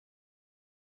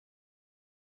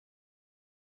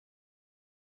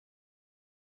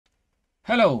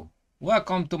Hello,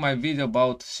 welcome to my video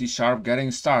about C#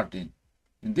 getting started.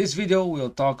 In this video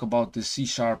we'll talk about the C#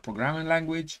 programming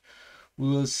language. We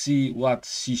will see what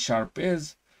C#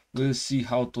 is. We'll see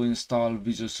how to install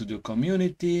Visual Studio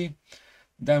Community.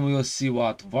 Then we will see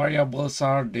what variables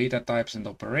are, data types and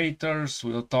operators.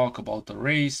 We'll talk about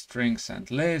arrays, strings and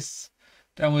lists.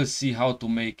 Then we'll see how to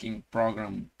making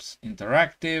programs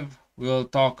interactive. We'll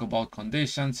talk about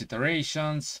conditions,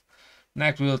 iterations.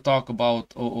 Next, we'll talk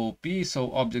about OOP,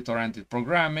 so object-oriented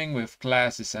programming with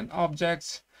classes and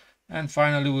objects. And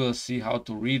finally, we'll see how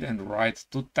to read and write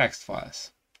to text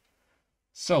files.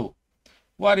 So,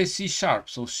 what is C#?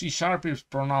 So C# is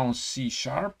pronounced C#.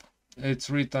 It's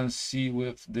written C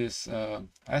with this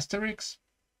asterisk.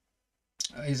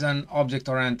 It's an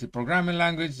object-oriented programming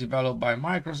language developed by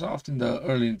Microsoft in the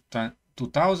early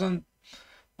 2000s.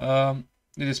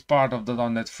 It is part of the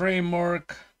 .NET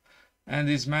framework and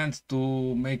is meant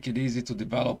to make it easy to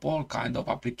develop all kinds of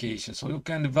applications. So you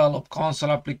can develop console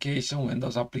applications,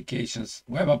 Windows applications,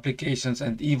 web applications,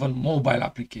 and even mobile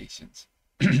applications.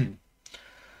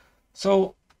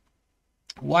 So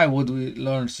why would we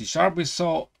learn C#? We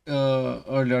saw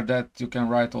earlier that you can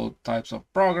write all types of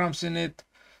programs in it.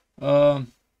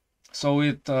 So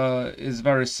it is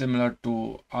very similar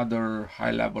to other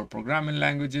high-level programming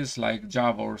languages like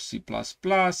Java or C++.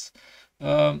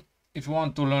 If you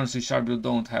want to learn C#, you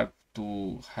don't have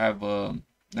to have a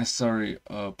necessary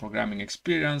programming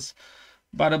experience,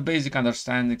 but a basic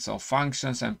understanding of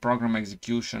functions and program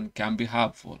execution can be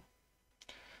helpful.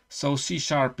 So C#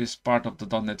 is part of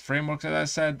the .NET framework, as I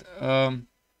said.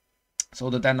 So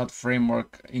the .NET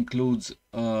framework includes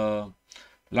a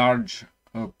large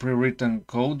pre-written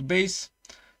code base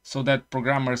so that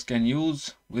programmers can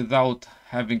use without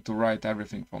having to write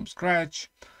everything from scratch.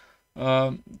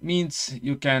 Means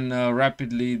you can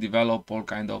rapidly develop all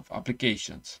kinds of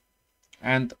applications.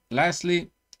 And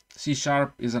lastly, C#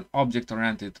 is an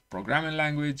object-oriented programming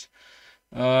language.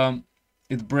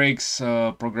 It breaks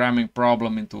programming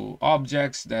problem into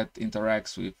objects that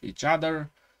interacts with each other,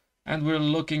 and we're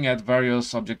looking at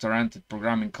various object-oriented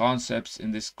programming concepts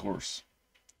in this course.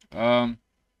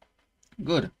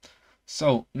 Good.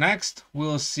 So next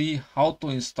we'll see how to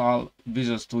install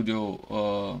Visual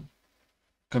Studio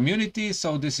Community.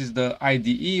 So this is the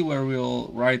IDE where we'll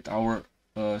write our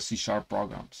C#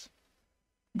 programs.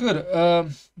 Good.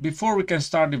 Before we can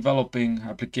start developing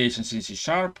applications in C#,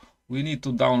 we need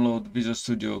to download Visual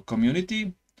Studio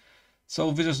Community.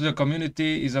 So Visual Studio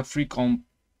Community is a free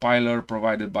compiler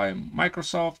provided by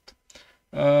Microsoft.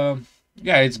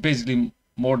 Yeah, it's basically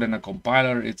more than a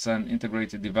compiler. It's an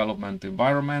integrated development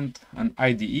environment, an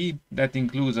IDE that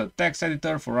includes a text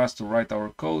editor for us to write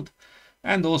our code,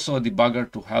 and also a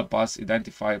debugger to help us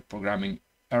identify programming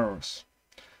errors.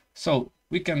 So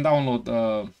we can download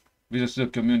Visual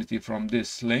Studio Community from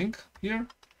this link here.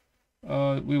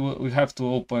 We have to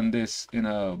open this in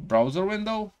a browser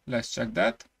window. Let's check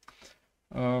that.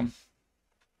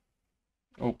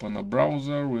 Open a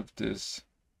browser with this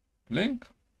link.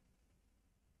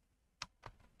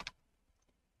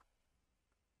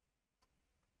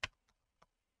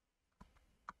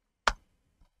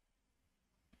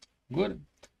 Good.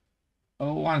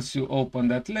 Once you open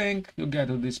that link, you get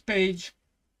to this page.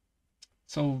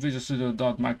 So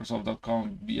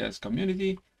visualstudio.microsoft.com vs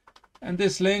community. And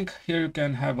this link here, you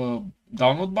can have a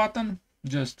download button.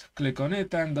 Just click on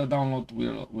it and the download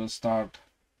will start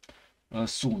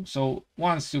soon. So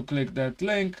once you click that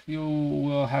link, you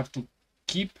will have to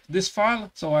keep this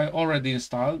file. So I already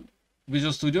installed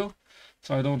Visual Studio,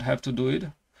 so I don't have to do it.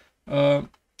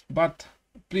 But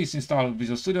please install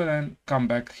Visual Studio and come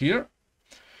back here.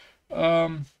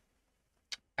 And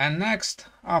next,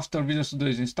 after Visual Studio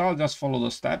is installed, just follow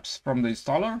the steps from the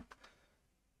installer.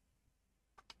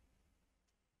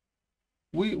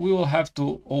 We will have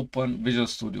to open Visual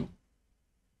Studio.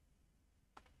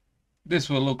 This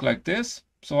will look like this.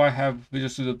 So I have Visual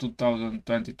Studio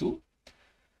 2022.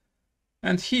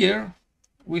 And here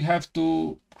we have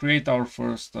to create our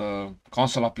first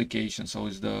console application. So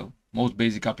it's the most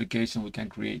basic application we can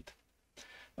create.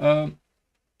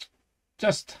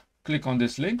 Just click on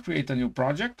this link, create a new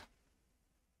project.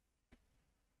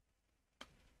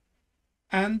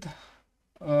 And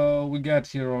we get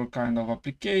here all kind of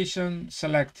application.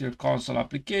 Select your console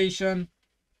application,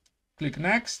 click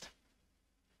next.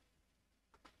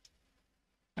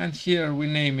 And here we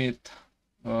name it,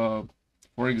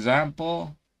 for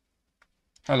example,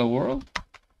 Hello World.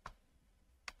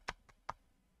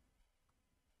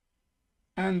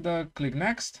 And click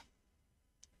next.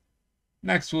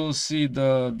 Next, we'll see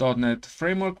the .NET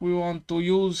framework we want to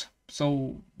use.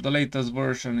 So the latest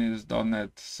version is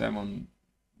 .NET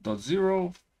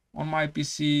 7.0. on my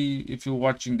PC. If you're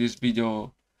watching this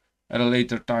video at a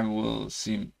later time, we'll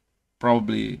see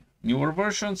probably newer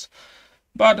versions,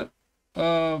 but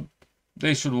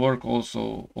they should work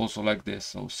also like this,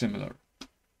 so similar.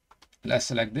 Let's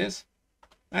select this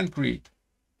and create.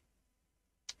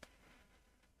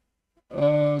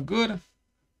 Good.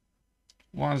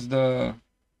 Once the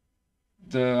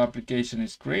application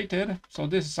is created, so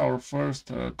this is our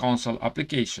first console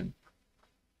application.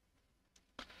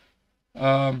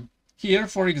 Here,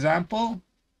 for example,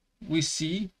 we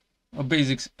see a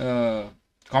basic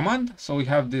command. So we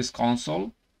have this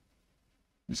console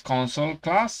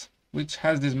class, which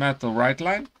has this method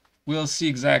writeLine. We'll see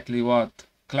exactly what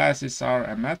classes are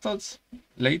and methods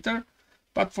later,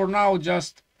 but for now,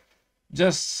 just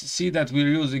see that we're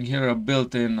using here a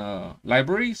built-in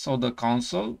library. So the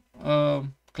console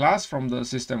class from the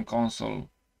system console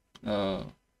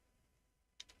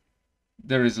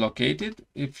there is located.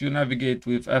 If you navigate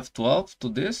with F12 to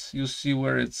this, you see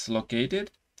where it's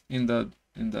located in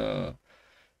the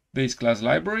base class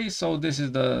library. So this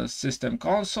is the system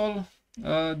console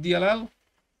DLL,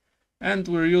 and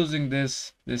we're using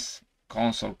this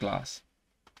console class.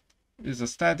 It's a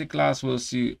static class. We'll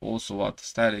see also what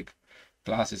static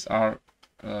classes are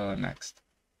next.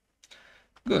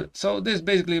 Good. So this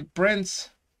basically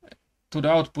prints to the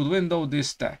output window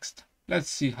this text. Let's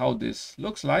see how this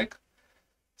looks like.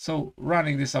 So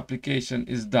running this application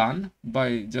is done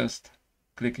by just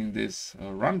clicking this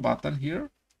run button here.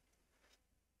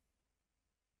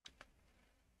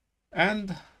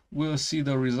 And we'll see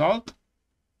the result.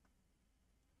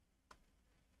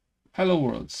 Hello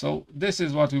world. So this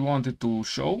is what we wanted to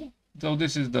show. So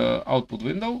this is the output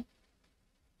window.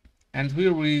 And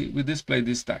here we display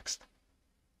this text.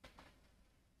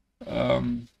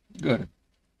 Good.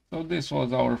 So this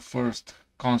was our first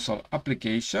console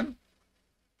application.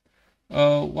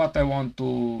 What I want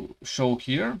to show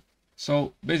here.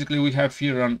 So basically we have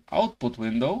here an output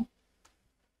window.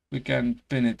 We can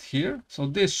pin it here. So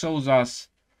this shows us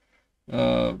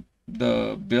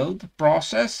the build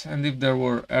process and if there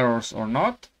were errors or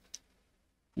not.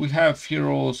 We have here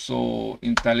also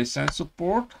IntelliSense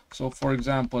support. So for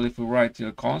example, if we write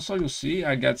here console, you see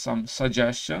I get some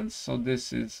suggestions. So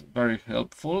this is very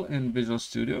helpful in Visual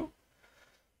Studio.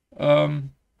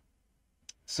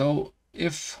 So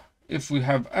if we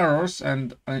have errors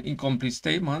and incomplete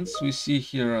statements, we see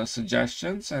here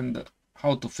suggestions and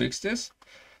how to fix this.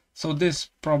 So this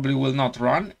probably will not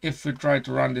run. If we try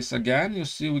to run this again, you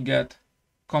see we get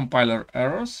compiler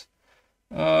errors.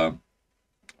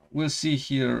 We'll see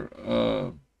here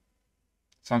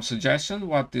some suggestion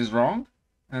what is wrong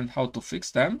and how to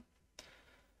fix them.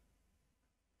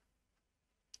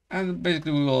 And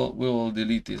basically we will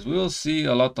delete this. We will see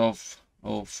a lot of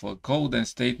code and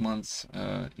statements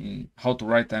in how to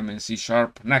write them in C#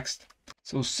 next.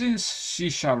 So since C#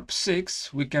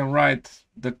 6, we can write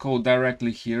the code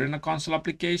directly here in a console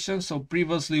application. So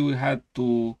previously we had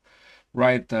to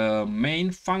write a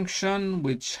main function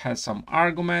which has some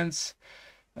arguments,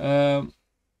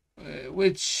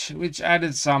 which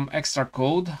added some extra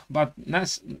code, but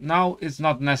now it's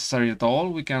not necessary at all.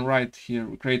 We can write here,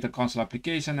 we create a console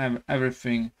application, and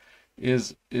everything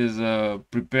is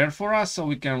prepared for us, so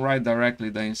we can write directly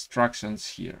the instructions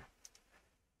here.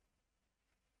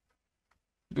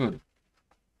 Good.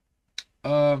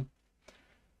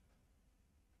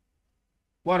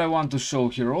 What I want to show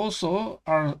here also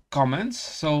are comments.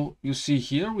 So you see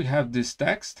here we have this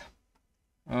text,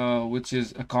 which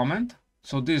is a comment.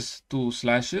 So these two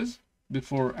slashes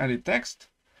before any text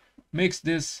makes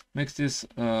this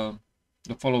the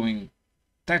following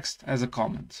text as a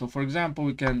comment. So for example,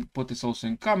 we can put this also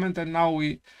in comment, and now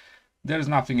there's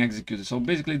nothing executed. So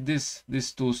basically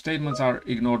these two statements are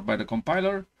ignored by the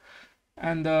compiler,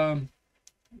 and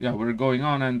yeah, we're going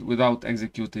on and without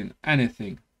executing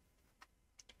anything.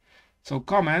 So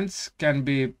comments can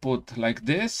be put like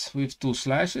this with two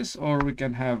slashes, or we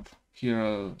can have here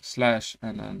a slash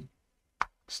and then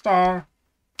star,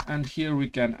 and here we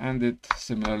can end it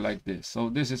similar like this. So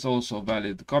this is also a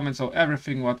valid comment. So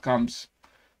everything what comes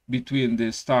between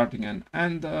the starting and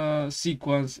end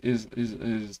sequence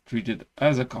is treated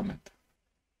as a comment.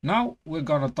 Now we're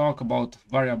gonna talk about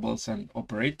variables and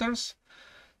operators.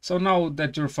 So now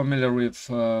that you're familiar with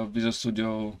Visual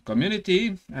Studio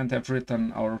community and have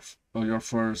written your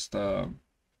first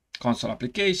console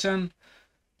application,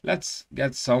 let's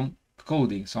get some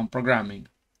coding, some programming.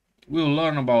 We'll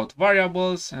learn about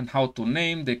variables and how to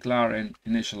name, declare, and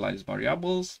initialize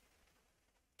variables.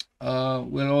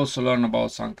 We'll also learn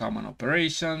about some common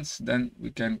operations. Then we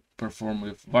can perform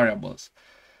with variables.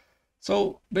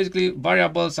 So basically,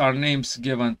 variables are names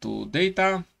given to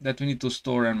data that we need to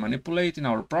store and manipulate in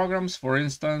our programs. For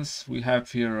instance, we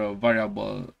have here a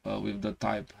variable with the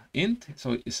type int,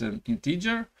 so it's an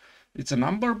integer. It's a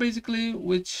number basically,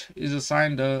 which is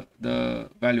assigned the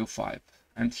value 5.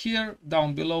 And here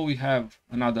down below we have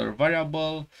another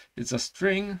variable. It's a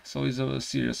string, so it's a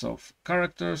series of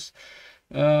characters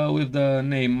with the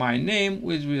name my name,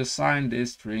 which we assign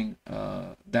this string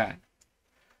Dan.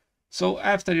 So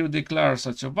after you declare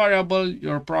such a variable,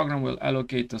 your program will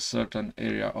allocate a certain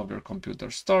area of your computer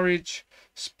storage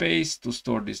space to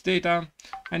store this data,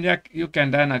 and you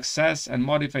can then access and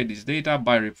modify this data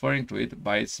by referring to it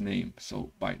by its name,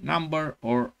 so by number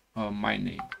or my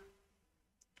name.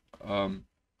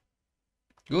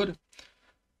 Good.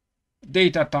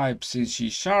 Data types in C#.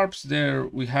 There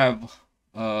we have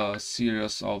a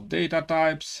series of data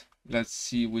types. Let's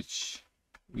see which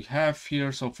we have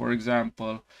here. So for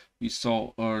example, we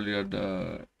saw earlier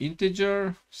the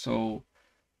integer, so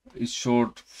its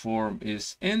short form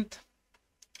is int.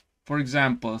 For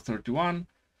example, 31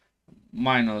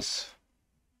 minus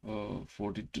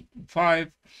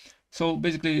 45. So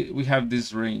basically we have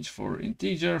this range for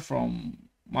integer from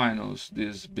minus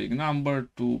this big number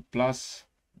to plus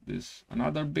this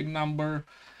another big number.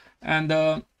 And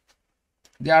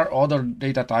there are other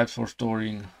data types for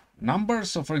storing numbers.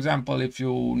 So for example, if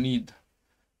you need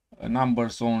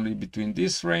numbers only between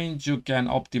this range, you can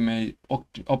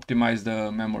optimize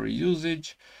the memory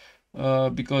usage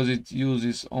because it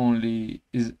uses only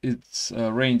its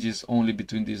range is only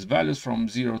between these values from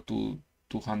 0 to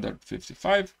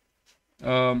 255.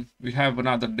 We have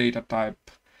another data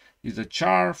type is a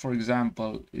char, for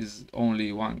example, is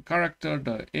only one character,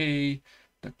 the a,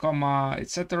 the comma,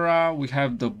 etc. We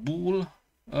have the bool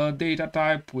data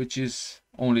type, which is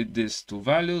only these two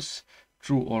values,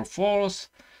 true or false.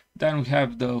 Then we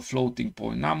have the floating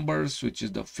point numbers, which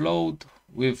is the float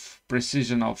with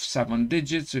precision of 7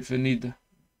 digits. If you need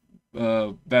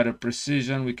better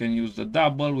precision, we can use the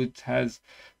double, which has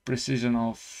precision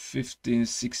of 15,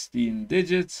 16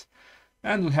 digits.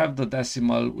 And we have the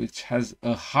decimal, which has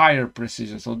a higher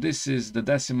precision. So this is the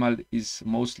decimal is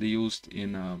mostly used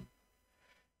in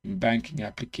banking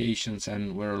applications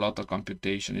and where a lot of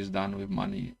computation is done with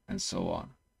money and so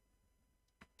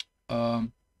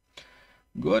on.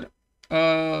 Good.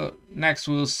 Next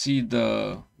we'll see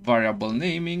the variable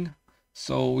naming.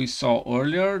 So we saw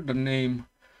earlier the name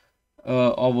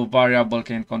of a variable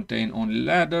can contain only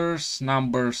letters,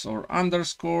 numbers, or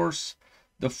underscores.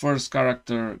 The first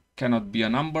character cannot be a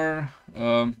number.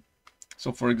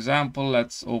 So for example,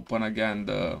 let's open again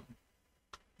the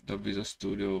Visual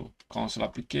Studio console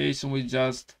application we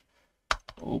just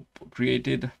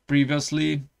created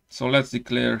previously. So let's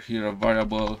declare here a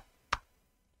variable.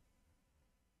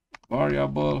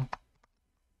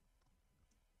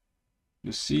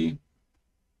 You see,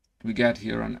 we get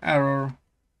here an error.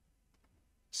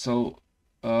 So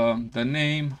the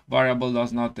name variable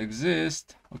does not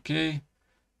exist. Okay.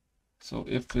 So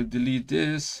if we delete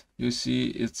this, you see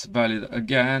it's valid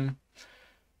again.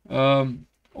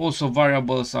 Also,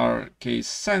 variables are case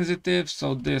sensitive.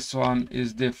 So this one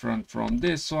is different from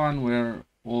this one, where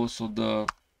also the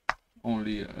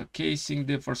only casing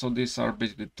differs. So these are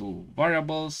basically two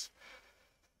variables.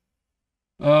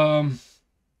 Yeah,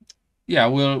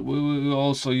 we will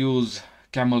also use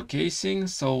camel casing.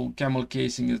 So camel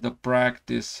casing is the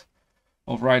practice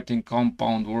of writing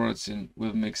compound words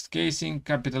with mixed casing,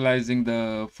 capitalizing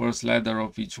the first letter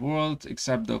of each word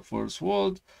except the first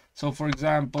word. So for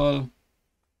example,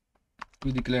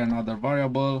 we declare another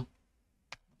variable.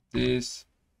 This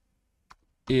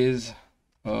is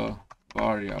a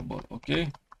variable.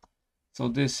 Okay, so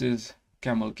this is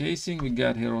camel casing. We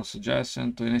get here a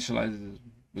suggestion to initialize it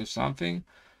with something.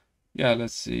 Yeah,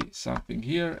 let's see something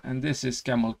here, and this is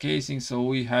camel casing. So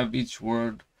we have each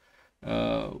word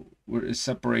where is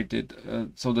separated,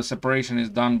 so the separation is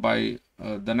done by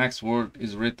the next word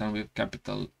is written with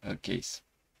capital case.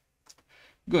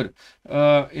 Good.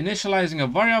 Initializing a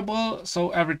variable. So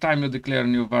every time you declare a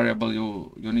new variable,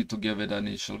 you need to give it an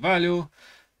initial value.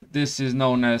 This is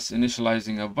known as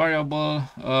initializing a variable.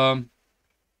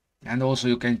 And also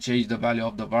you can change the value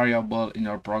of the variable in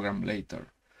your program later.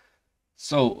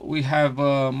 So we have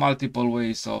multiple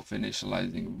ways of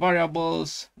initializing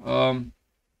variables.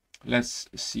 Let's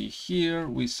see here.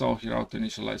 We saw here how to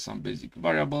initialize some basic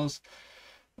variables.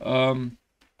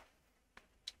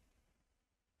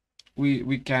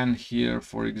 We can here,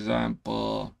 for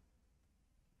example,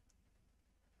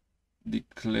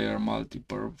 declare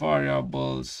multiple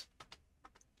variables.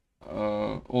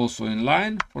 Also in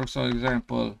line, for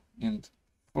example, int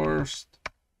first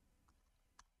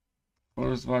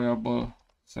first variable,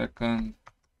 second,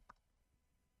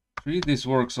 3. This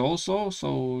works also,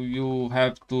 so you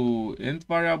have two int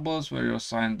variables where you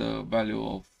assign the value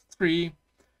of 3.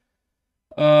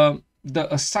 The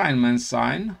assignment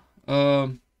sign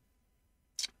has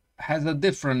a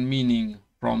different meaning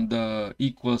from the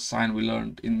equal sign we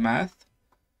learned in math.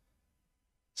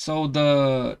 So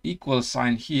the equal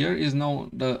sign here is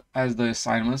known as the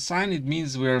assignment sign. It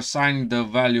means we are assigning the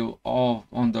value of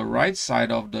on the right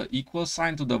side of the equal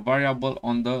sign to the variable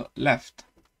on the left.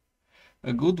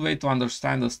 A good way to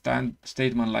understand a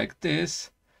statement like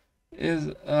this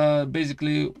is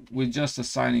basically we're just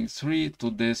assigning 3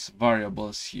 to these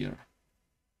variables here.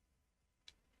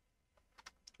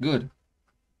 Good.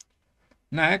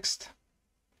 Next,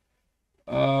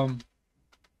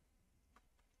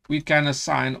 we can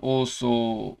assign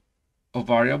also a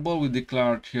variable we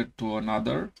declared here to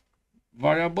another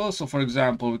variable. So for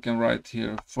example, we can write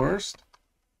here first.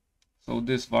 So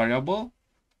this variable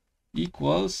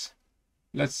equals,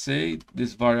 let's say,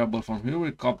 this variable from here.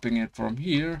 We're copying it from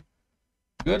here.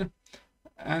 Good.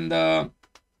 And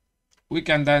we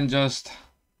can then just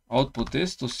output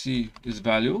this to see its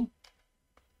value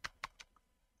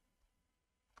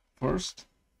first.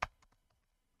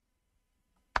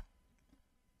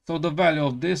 So the value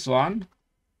of this one,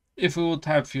 if we would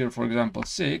have here, for example,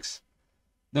 6,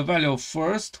 the value of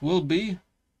first will be,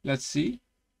 let's see.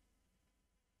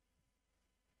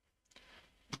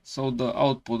 So the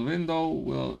output window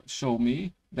will show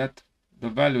me that the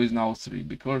value is now 3,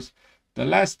 because the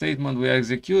last statement we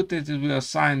executed is we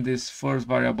assigned this first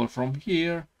variable from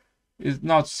here. It's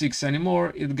not 6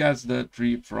 anymore, it gets the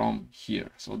 3 from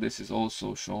here. So this is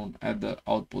also shown at the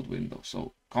output window.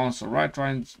 So console write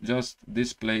line just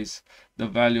displays the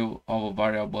value of a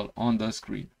variable on the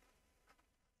screen.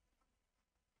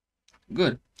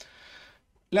 Good.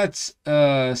 Let's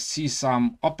see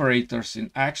some operators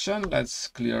in action. Let's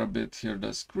clear a bit here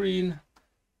the screen.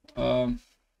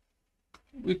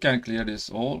 We can clear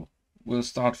this all. We'll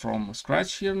start from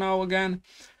scratch here now again.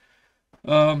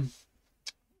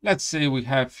 Let's say we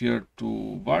have here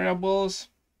two variables,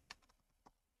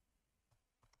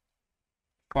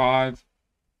 5,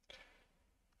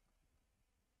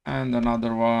 and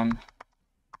another one.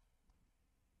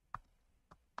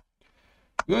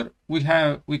 Good. We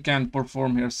can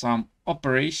perform here some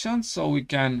operations. So we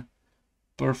can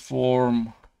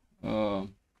perform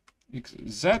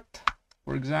z,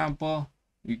 for example.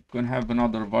 We can have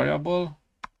another variable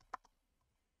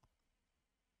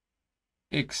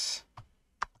x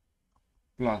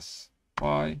plus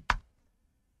y,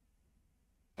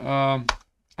 and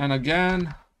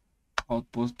again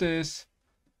output this,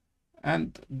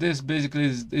 and this basically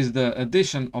is the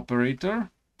addition operator.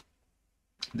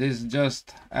 This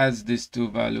just adds these two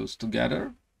values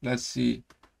together. Let's see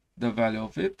the value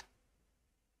of it.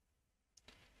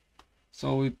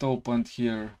 So it opened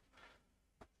here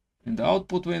in the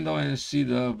output window, and you see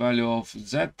the value of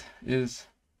z is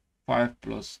 5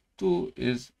 plus 2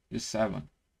 is 7.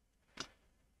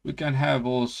 We can have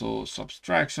also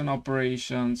subtraction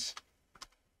operations,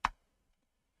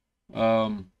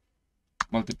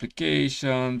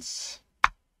 multiplications,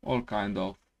 all kind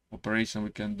of operation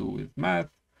we can do with math.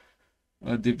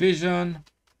 Division.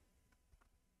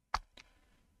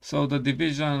 So the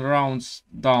division rounds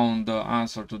down the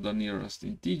answer to the nearest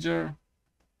integer.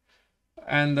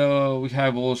 And we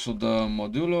have also the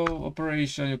modulo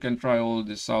operation. You can try all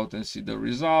this out and see the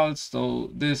results. So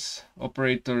this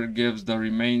operator gives the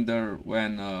remainder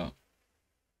when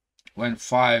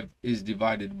 5 is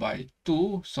divided by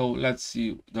 2. So let's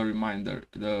see the remainder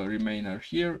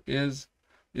here is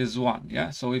 1. Yeah.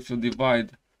 So if you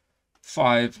divide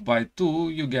 5 by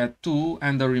 2, you get 2,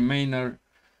 and the remainder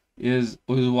is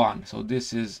 1. So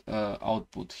this is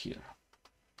output here.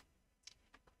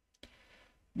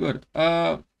 Good.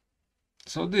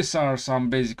 So these are some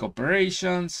basic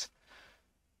operations.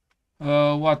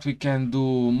 What we can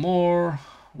do more,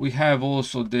 we have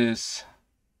also this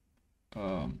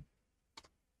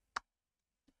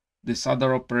this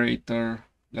other operator.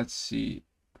 Let's see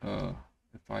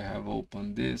if I have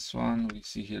opened this one. We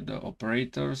see here the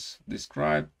operators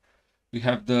described. We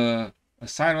have the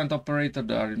assignment operator,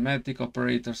 the arithmetic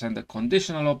operators, and the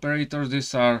conditional operators.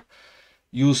 These are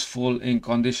useful in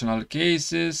conditional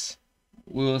cases.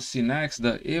 We'll see next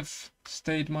the if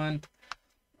statement.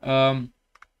 Good.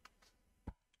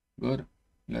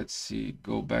 Let's see,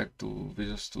 go back to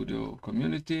Visual Studio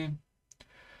Community.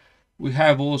 We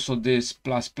have also this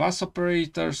plus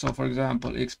operator. So for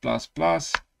example, x plus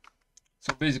plus.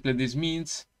 So basically this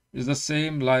means is the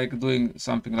same like doing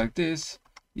something like this.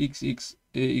 X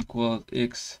equals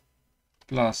x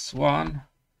plus 1.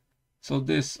 So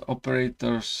these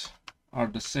operators are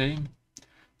the same.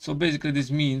 So basically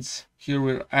this means here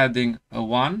we're adding a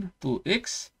 1 to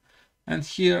x, and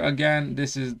here again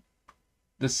this is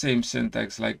the same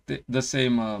syntax, like the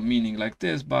same meaning like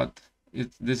this, but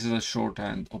this is a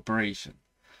shorthand operation.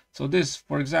 So this,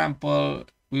 for example,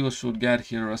 we should get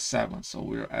here a 7. So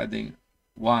we're adding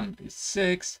 1 is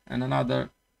 6, and another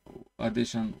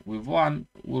addition with 1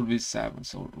 will be 7.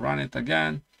 So run it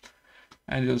again,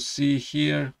 and you'll see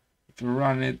here, if you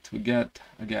run it, we get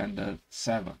again the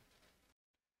 7.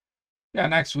 Yeah,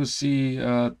 next we'll see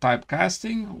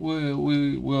typecasting.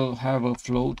 We will have a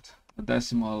float, a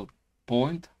decimal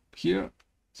point here.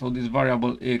 So this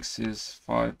variable x is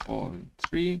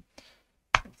 5.3,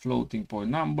 floating point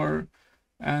number.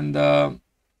 And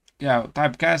yeah,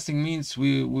 typecasting means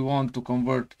we want to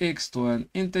convert x to an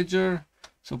integer.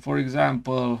 So for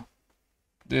example,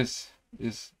 this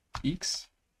is x.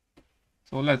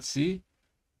 So let's see.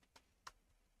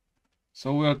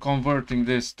 So we are converting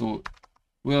this to,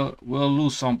 we'll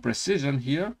lose some precision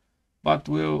here, but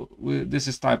this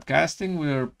is typecasting.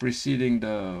 We're preceding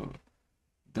the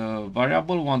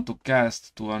variable, want to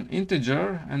cast to an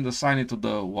integer and assign it to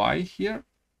the y here,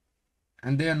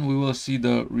 and then we will see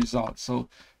the result. So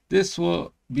this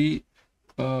will be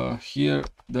here,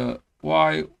 the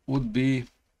y would be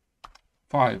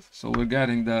 5. So we're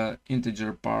getting the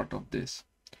integer part of this.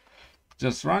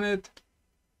 Just run it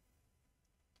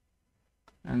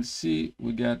and see,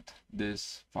 we get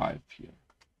this 5 here.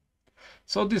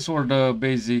 So these were the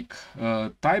basic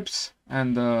types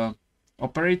and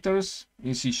operators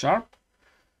in C#.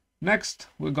 Next,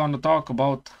 we're going to talk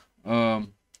about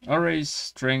arrays,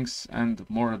 strings, and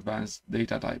more advanced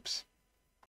data types.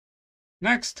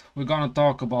 Next, we're going to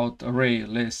talk about array,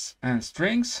 lists, and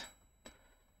strings.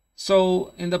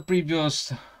 So in the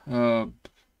previous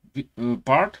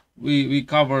part, we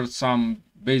covered some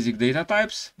basic data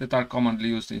types that are commonly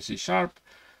used in C#.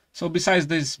 So besides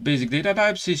these basic data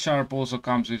types, C# also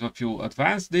comes with a few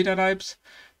advanced data types.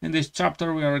 In this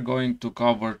chapter, we are going to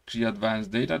cover 3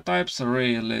 advanced data types: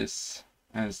 array, lists,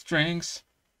 and strings.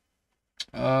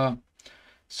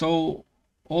 So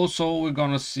also we're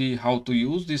gonna see how to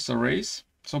use these arrays.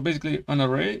 So basically, an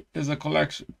array is a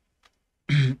collection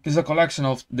is a collection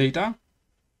of data.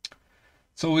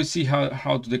 So we see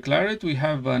how to declare it. We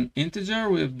have an integer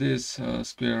with this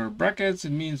square brackets.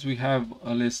 It means we have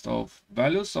a list of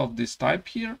values of this type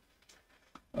here.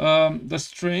 The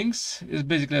strings is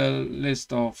basically a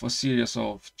list of a series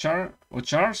of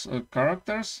chars,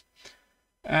 characters.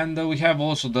 And we have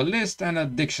also the list and a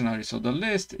dictionary. So the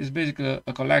list is basically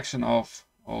a collection of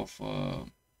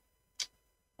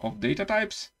data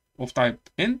types of type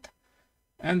int,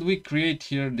 and we create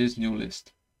here this new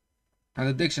list. And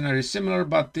the dictionary is similar,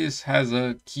 but this has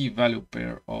a key value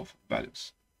pair of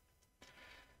values.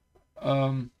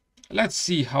 Let's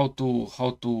see how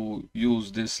to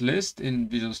use this list in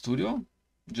Visual Studio.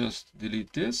 Just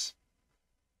delete this.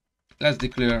 Let's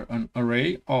declare an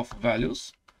array of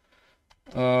values.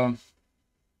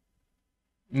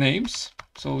 Names.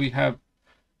 So we have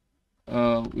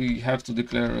to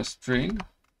declare a string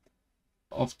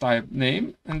of type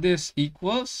name, and this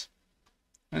equals,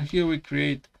 and here we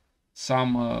create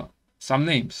some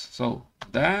names. So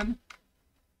Dan,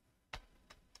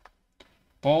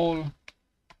 Paul,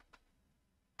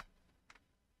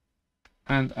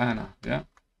 and Anna. Yeah,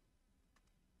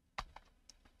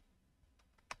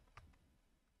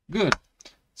 good.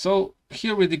 So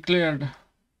here we declared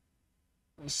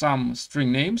some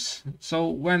string names. So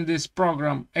when this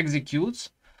program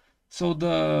executes, so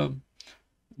the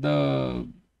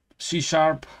C#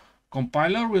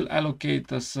 compiler will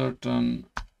allocate a certain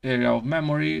area of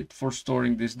memory for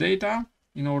storing this data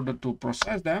in order to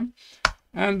process them.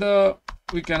 And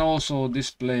we can also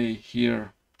display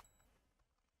here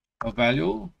a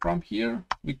value from here.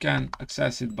 We can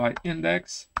access it by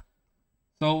index.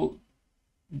 So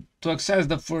to access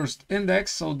the first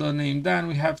index, so the name Dan,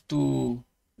 we have to,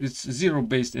 it's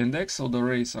 0-based index. So the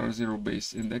arrays are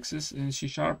 0-based indexes in C#,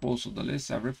 also the lists,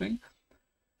 everything.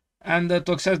 And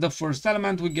to access the first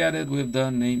element, we get it with the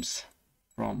names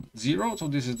from 0. So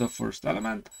this is the first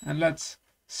element. And let's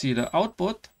see the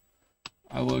output.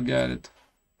 I will get it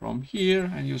from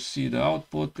here, and you see the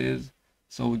output is,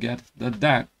 so we get the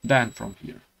Dan from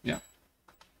here. Yeah.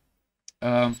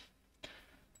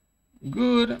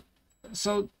 Good.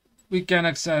 So we can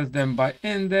access them by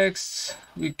index.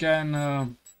 We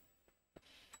can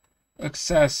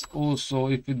access also,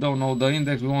 if we don't know the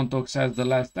index, we want to access the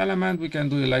last element, we can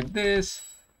do it like this: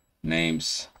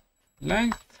 names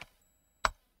length.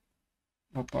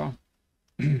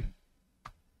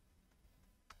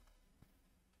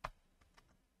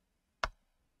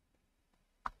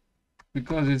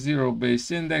 because it's zero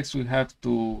base index, we have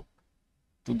to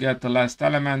get the last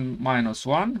element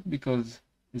 -1 because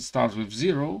it starts with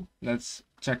 0. Let's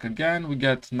check again. We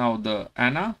get now the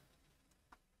Anna.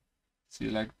 See,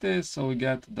 like this. So we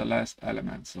get the last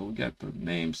element. So we get the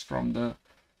names from the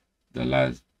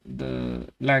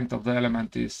length of the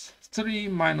element is 3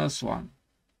 minus 1.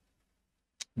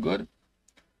 Good.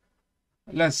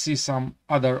 Let's see some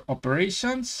other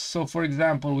operations. So for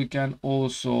example, we can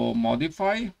also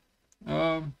modify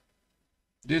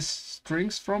these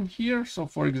strings from here. So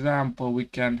for example, we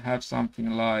can have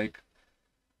something like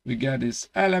we get this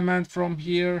element from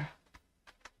here.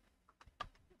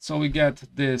 So we get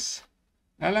this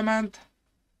element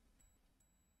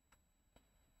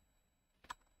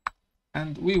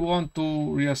and we want to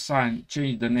reassign,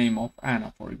 change the name of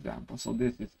Anna, for example. So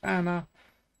this is Anna,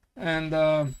 and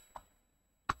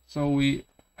so we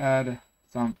add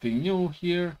something new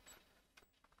here.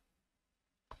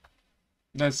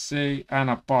 Let's say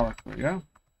Anna Parker, yeah?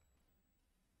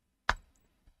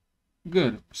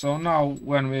 Good. So now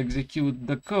when we execute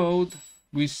the code,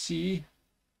 we see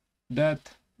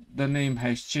that the name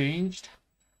has changed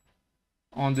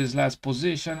on this last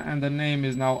position and the name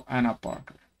is now Anna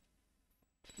Parker.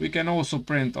 We can also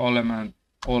print all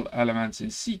elements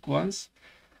in sequence.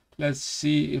 Let's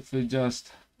see if we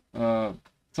just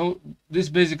so this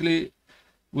basically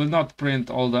will not print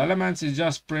all the elements, it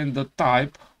just print the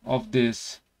type of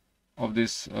this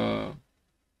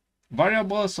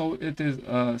variable, so it is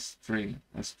a string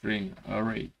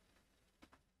array.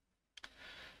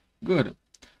 Good.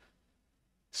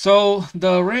 So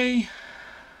the array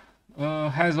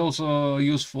has also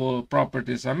useful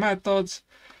properties and methods.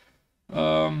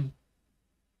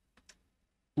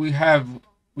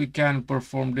 We can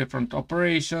perform different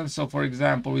operations. So for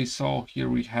example, we saw here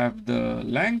we have the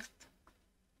length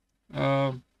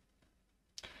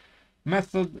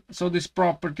method. So this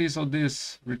property, so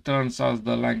this returns us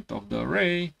the length of the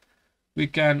array. We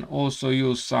can also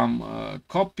use some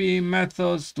copy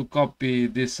methods to copy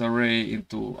this array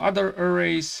into other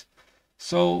arrays.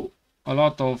 So a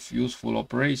lot of useful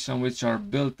operations which are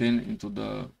built into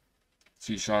the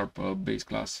C# base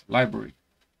class library.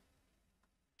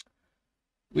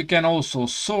 We can also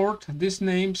sort these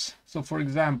names. So for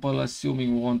example,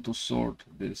 assuming we want to sort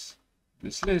this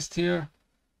list here.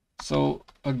 So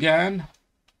again,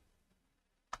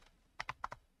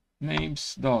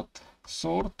 names dot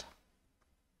sort.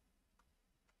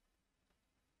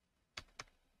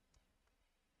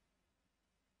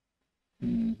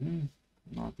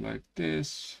 Not like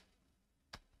this.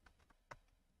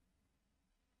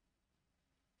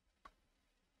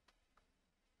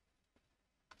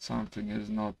 Something is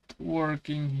not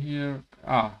working here.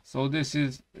 So this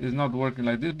is not working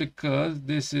like this because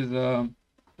this is a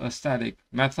static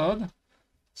method.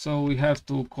 So we have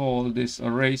to call this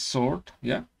array sort.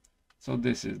 Yeah. So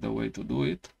this is the way to do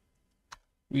it.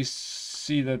 We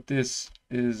see that this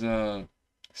is a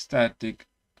static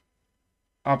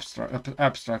an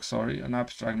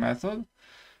abstract method,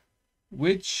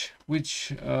 which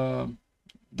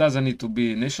doesn't need to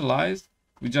be initialized.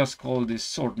 We just call this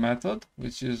sort method,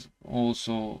 which is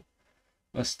also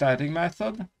a static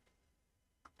method.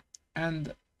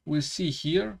 And we see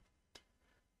here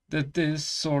that this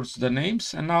sorts the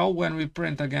names. And now when we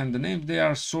print again the names, they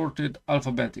are sorted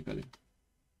alphabetically.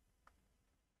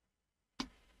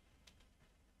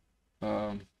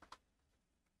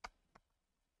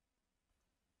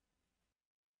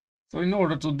 So in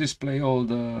order to display all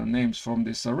the names from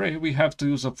this array, we have to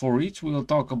use a for each. We will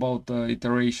talk about the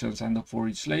iterations and the for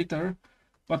each later.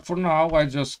 But for now, I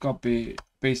just copy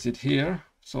paste it here.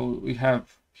 So we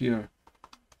have here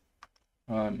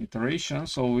an iteration.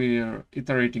 So we're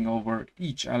iterating over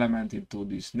each element into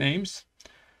these names.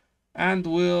 And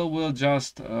we'll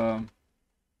just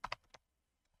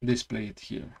display it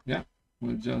here. Yeah,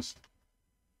 we'll just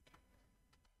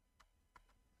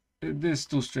this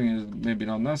toString is maybe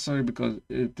not necessary because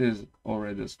it is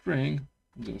already a string.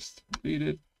 Just delete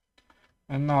it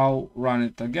and now run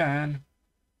it again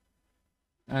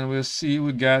and we'll see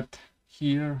we get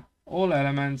here all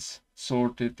elements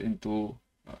sorted into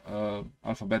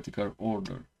alphabetical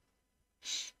order.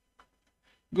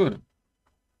 Good.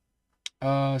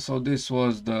 So this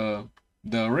was the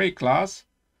array class.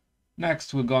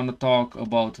 Next we're going to talk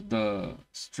about the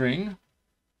string.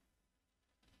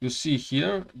 You see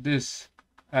here, this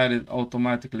added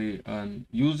automatically an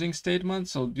using statement.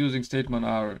 So using statements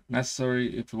are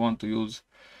necessary if you want to use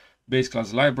base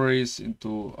class libraries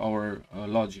into our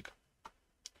logic.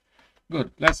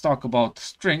 Good. Let's talk about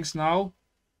strings now.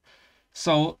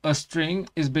 So a string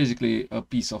is basically a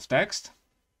piece of text.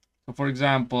 So for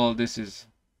example, this is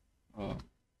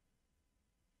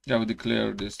Yeah, we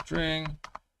declare this string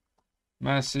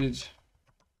message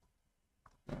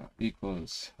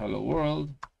equals hello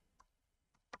world.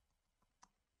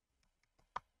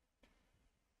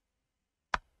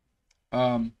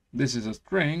 This is a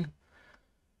string,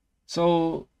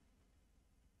 so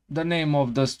the name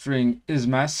of the string is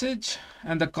message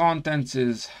and the contents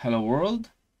is hello world.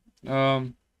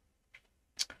 You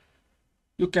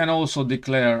can also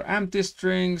declare empty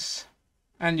strings,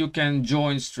 and you can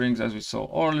join strings as we saw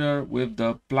earlier with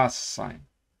the plus sign.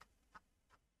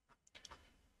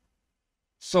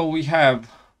 So we have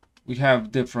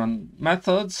different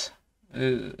methods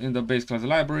in the base class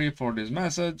library for this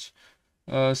message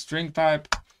string type.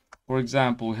 For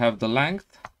example, we have the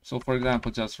length. So for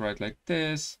example, just write like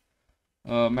this,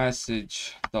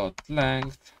 message dot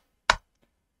length.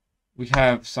 We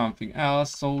have something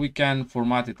else, so we can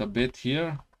format it a bit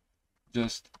here.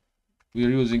 Just we're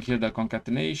using here the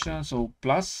concatenation, so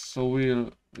plus, so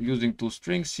we're using two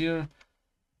strings here,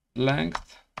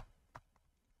 length.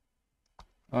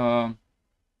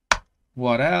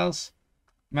 What else?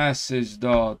 Message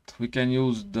dot, we can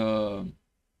use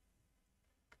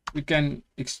we can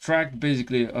extract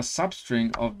basically a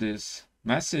substring of this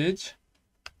message,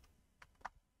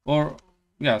 or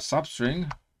yeah,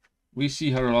 substring. We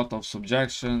see here a lot of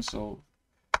subjections, so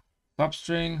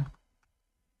substring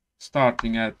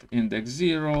starting at index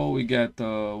 0, we get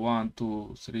 1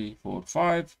 2 3 4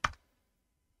 5.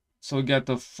 So we get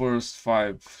the first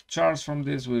 5 chars from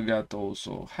this. We get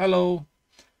also hello.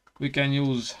 We can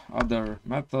use other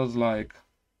methods like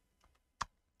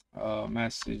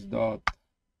message dot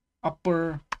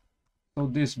upper. So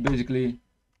this basically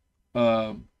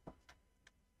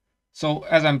so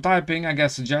as I'm typing, I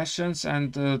get suggestions,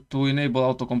 and to enable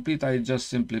autocomplete, I just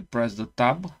simply press the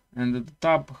tab, and the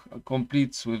tab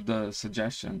completes with the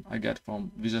suggestion I get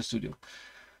from Visual Studio.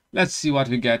 Let's see what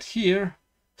we get here.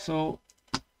 So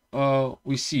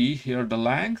we see here the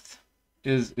length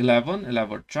is 11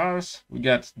 chars. We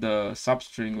get the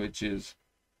substring, which is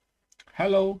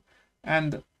hello,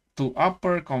 and to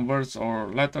upper converts our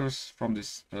letters from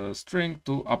this string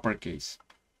to uppercase.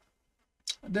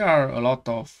 There are a lot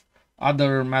of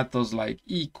other methods like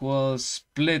equals,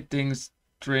 splitting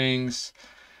strings,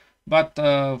 but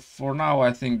for now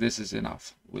I think this is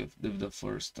enough with the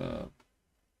first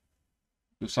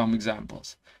with some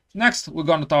examples. Next, we're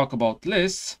going to talk about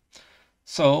lists.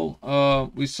 So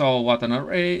we saw what an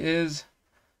array is.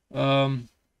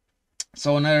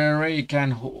 So an array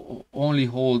can only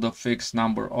hold a fixed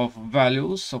number of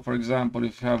values. So for example,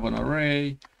 if you have an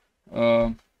array,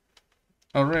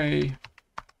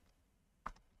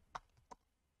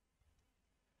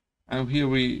 and here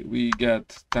we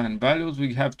get 10 values,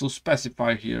 we have to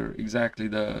specify here exactly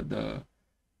the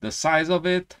size of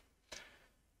it.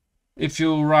 If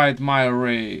you write my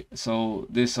array, so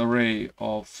this array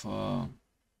of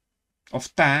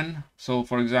 10, so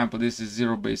for example this is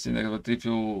 0 based index, but if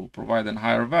you provide a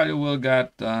higher value, we'll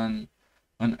get an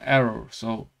error,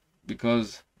 so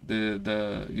because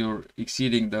you're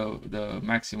exceeding the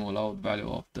maximum allowed value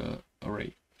of the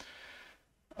array.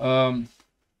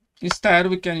 Instead,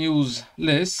 we can use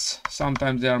lists.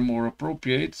 Sometimes they are more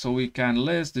appropriate, so we can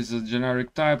list. This is a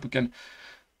generic type.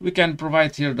 We can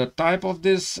provide here the type of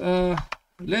this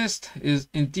list is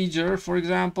integer, for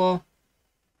example.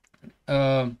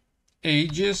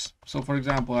 Ages. So for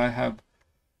example, I have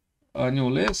a new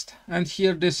list, and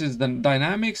here this is the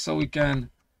dynamic, so we can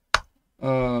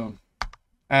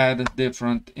add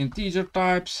different integer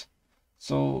types.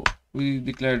 So we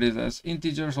declare this as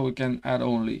integer, so we can add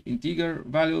only integer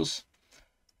values.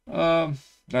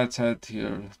 Let's add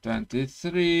here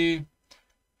 23,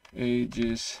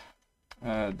 ages,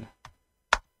 add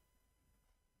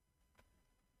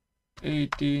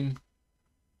 18.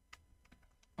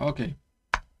 Okay,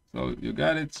 so you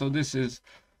got it. So this is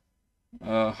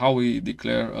how we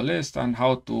declare a list and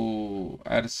how to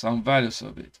add some values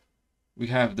of it. We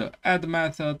have the add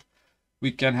method.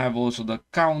 We can have also the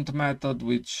count method,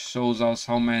 which shows us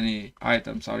how many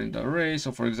items are in the array.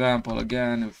 So for example,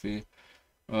 again, if we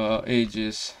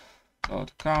ages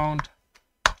dot count,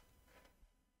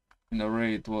 in the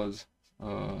array it was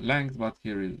length, but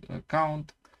here is a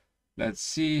count. Let's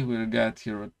see, we'll get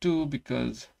here a 2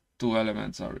 because 2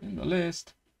 elements are in the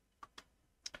list.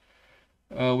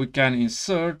 We can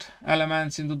insert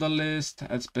elements into the list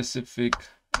at specific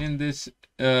in this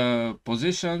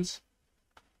positions.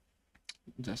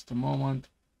 Just a moment.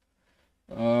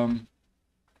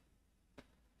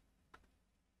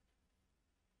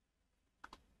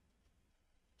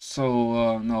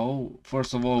 No,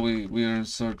 first of all, we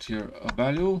insert here a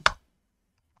value,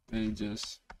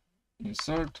 pages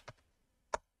insert.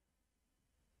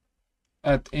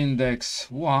 at index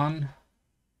 1.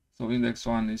 So index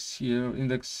 1 is here,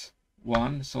 index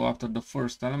 1. So after the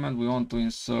first element, we want to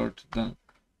insert the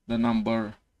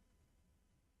number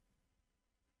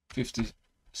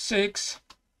 56.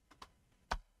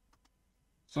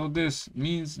 So this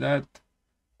means that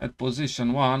at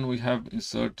position 1 we have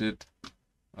inserted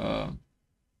the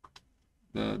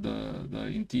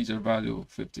integer value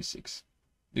 56.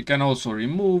 You can also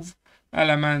remove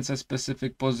elements at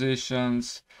specific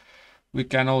positions. We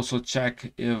can also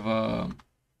check if a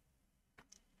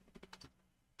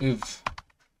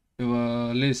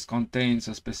list contains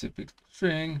a specific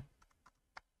string,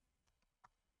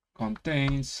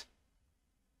 contains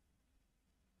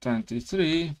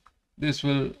 23. This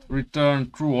will return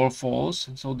true or false.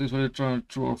 So this will return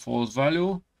true or false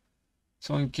value.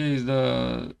 So in case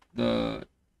the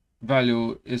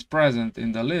value is present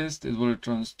in the list, it will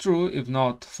return true, if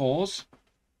not false.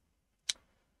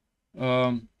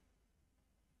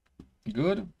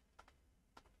 Good.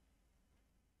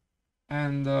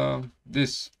 And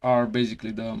these are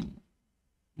basically the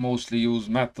mostly used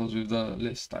methods with the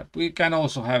list type. We can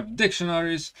also have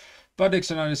dictionaries, but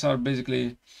dictionaries are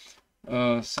basically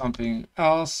something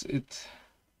else.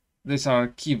 These are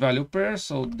key value pairs.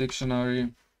 So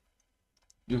dictionary,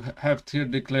 you have here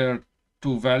declared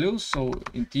two values. So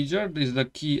integer, this is the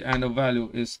key, and the value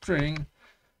is string.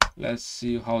 Let's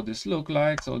see how this look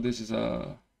like. So this is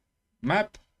a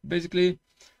map basically,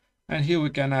 and here we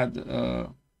can add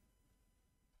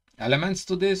elements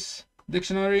to this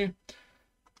dictionary.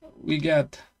 We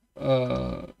get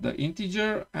the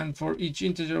integer, and for each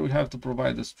integer we have to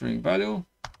provide a string value.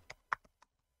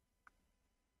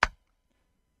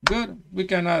 Good. We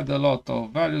can add a lot of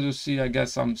values. You see, I get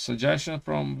some suggestions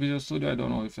from Visual Studio. I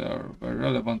don't know if they are very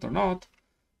relevant or not.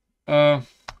 Good.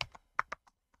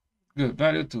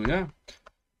 Value 2, yeah.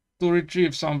 To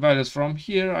retrieve some values from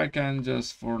here, I can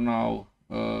just for now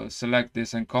select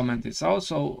this and comment this out.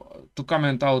 So to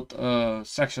comment out a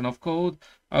section of code,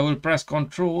 I will press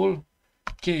Control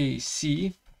K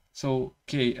C. So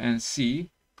K and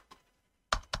C.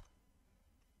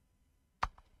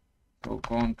 So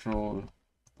Control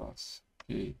plus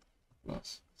K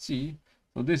plus C.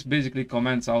 So this basically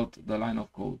comments out the line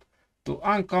of code. To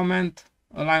uncomment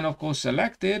a line of code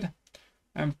selected,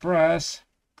 and press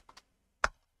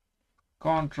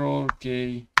Control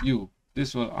K U.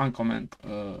 This will uncomment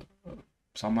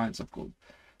some lines of code.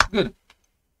 Good.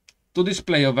 To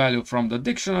display a value from the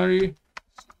dictionary,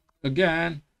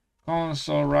 again,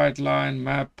 console right line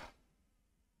map,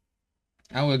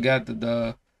 and we'll get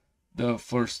the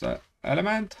first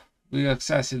element. We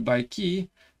access it by key,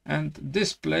 and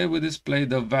we display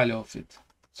the value of it.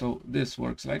 So this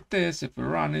works like this. If we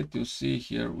run it, you see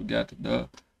here we get the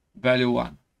value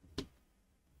 1.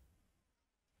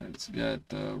 Let's get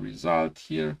the result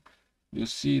here. You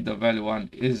see the value 1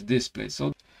 is displayed.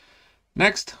 So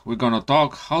next, we're gonna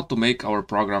talk how to make our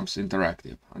programs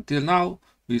interactive. Until now,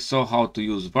 we saw how to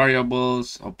use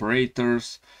variables,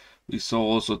 operators. We saw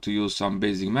also to use some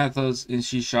basic methods in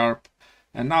C#.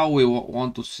 And now we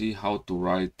want to see how to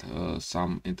write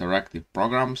some interactive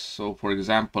programs. So for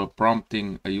example,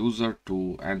 prompting a user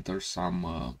to enter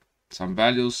some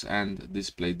values and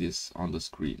display this on the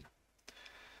screen.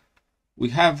 We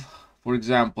have, for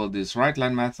example, this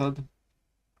writeLine method.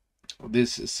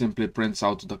 This simply prints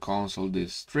out to the console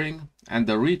this string, and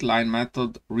the readLine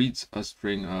method reads a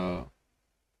string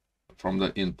from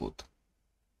the input.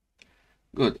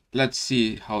 Good. Let's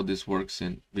see how this works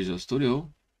in Visual Studio.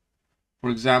 For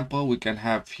example, we can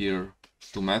have here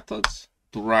two methods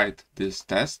to write this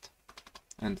test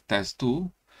and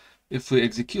test2. If we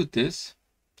execute this,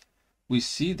 we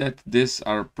see that these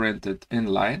are printed in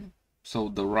line. So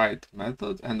the write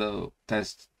method and the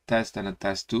test and a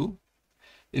test2.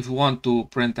 If we want to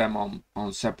print them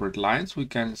on separate lines, we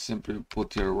can simply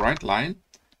put here write line.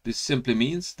 This simply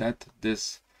means that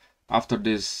after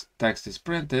this text is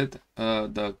printed,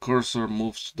 the cursor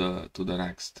moves to the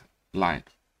next line,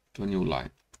 to a new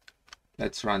line.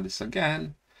 Let's run this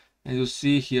again, and you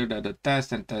see here that the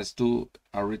test and test2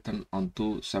 are written on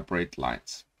two separate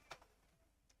lines.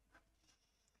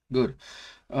 Good.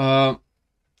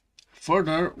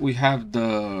 Further, we have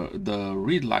the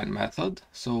readLine method.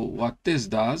 So what this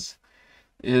does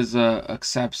is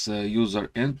accepts user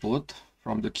input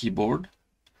from the keyboard.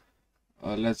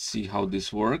 Let's see how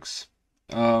this works.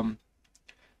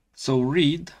 So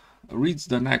reads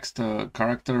the next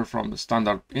character from the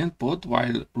standard input,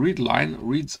 while readLine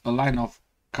reads a line of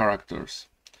characters.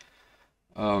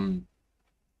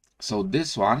 So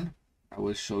this one, I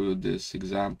will show you this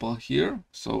example here.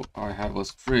 So I have a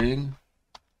string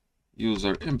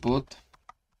user input.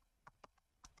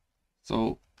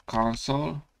 So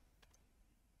console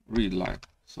read line.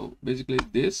 So basically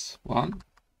this one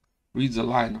reads a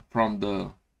line from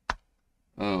the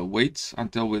waits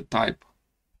until we type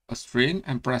a string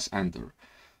and press enter.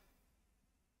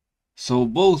 So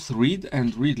both read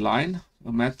and readline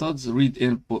methods read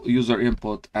input user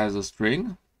input as a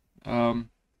string, and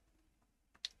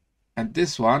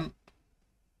this one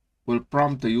will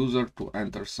prompt the user to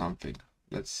enter something.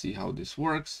 Let's see how this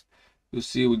works. You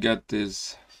see we get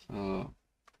this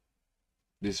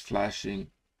this flashing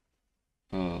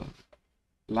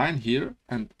line here,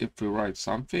 and if we write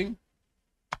something,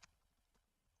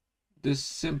 this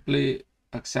simply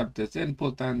accepts this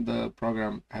input and the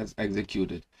program has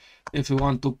executed. If we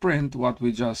want to print what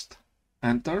we just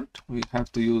entered, we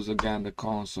have to use again the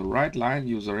console write line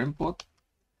user input.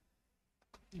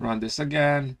 Run this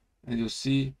again, and you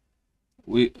see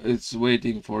it's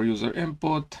waiting for user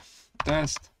input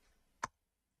test,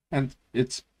 and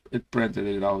it printed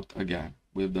it out again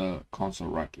with the console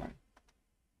write line.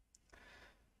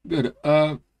 Good.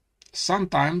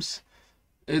 Sometimes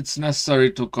it's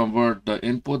necessary to convert the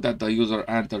input that the user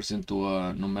enters into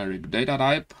a numeric data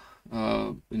type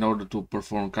in order to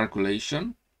perform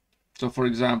calculation. So for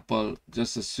example,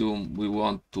 just assume we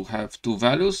want to have two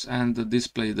values and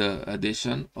display the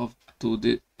addition of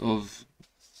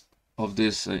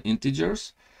these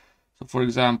integers. So for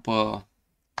example,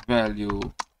 value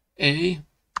a,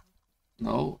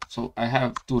 no, so I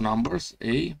have two numbers,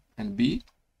 a and b.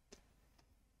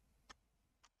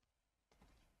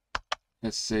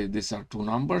 Let's say these are two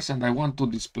numbers, and I want to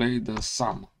display the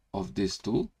sum of these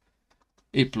two,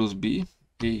 a plus b,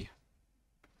 a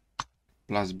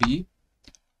plus b.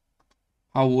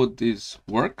 How would this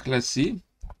work? Let's see.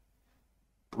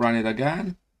 Run it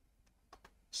again.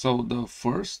 So the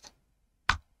first,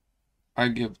 I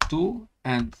give 2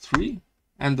 and 3,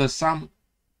 and the sum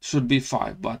should be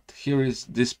 5, but here is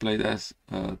displayed as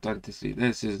 23.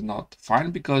 This is not fine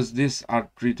because these are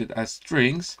treated as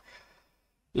strings.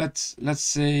 Let's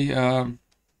say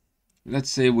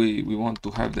we want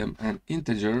to have them an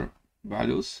integer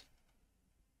values,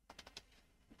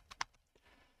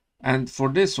 and for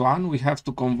this one we have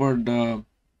to convert the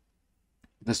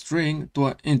string to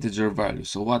an integer value.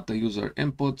 So what the user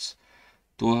inputs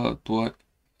to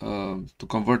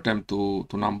convert them to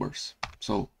numbers.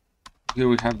 So here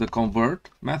we have the convert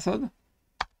method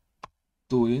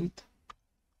to int.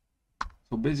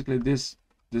 So basically this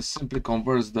simply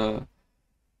converts the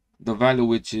value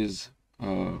which is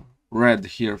read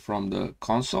here from the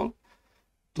console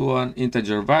to an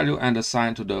integer value and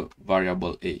assigned to the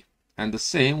variable a. And the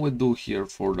same we do here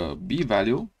for the b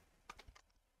value.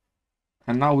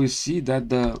 And now we see that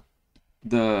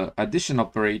the addition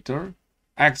operator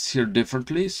acts here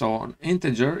differently. So on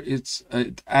integer, it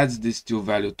adds these two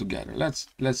values together. Let's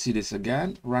see this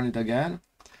again. Run it again.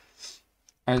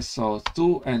 I saw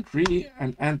 2 and 3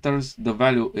 and enters the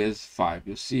value is 5.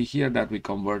 You see here that we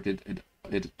converted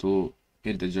it to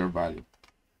integer value.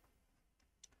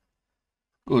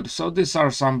 Good. So these are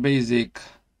some basic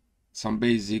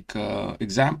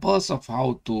examples of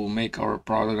how to make our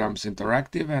programs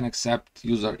interactive and accept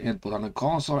user input on the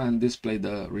console and display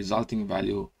the resulting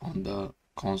value on the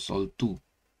console too.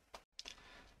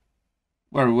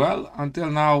 Very well.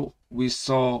 Until now we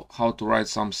saw how to write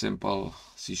some simple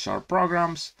C#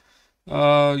 programs.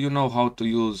 You know how to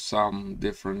use some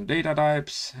different data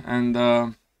types, and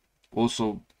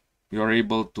also you're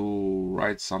able to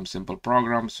write some simple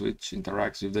programs which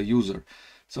interacts with the user.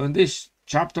 So in this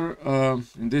chapter,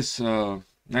 in this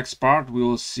next part, we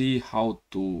will see how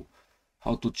to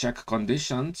check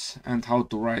conditions and how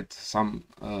to write some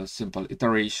simple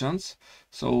iterations.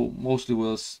 So mostly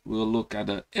we'll look at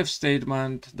the if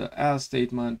statement, the else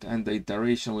statement, and the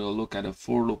iteration we'll look at the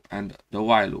for loop and the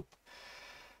while loop.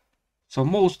 So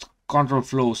most control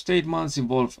flow statements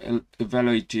involve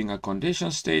evaluating a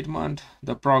condition statement.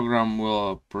 The program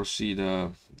will proceed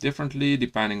differently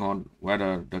depending on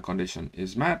whether the condition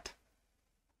is met.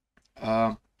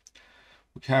 We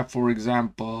have, for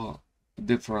example,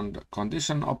 different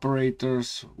condition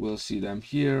operators. We'll see them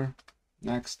here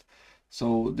next.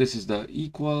 So this is the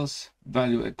equals,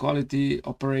 value equality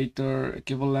operator,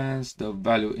 equivalence, the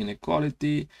value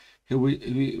inequality. Here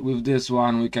with this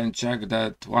one we can check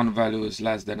that one value is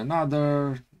less than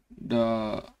another.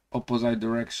 The opposite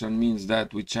direction means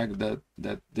that we check that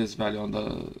this value on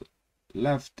the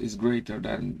left is greater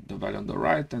than the value on the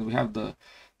right, and we have the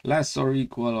less or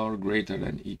equal or greater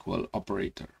than equal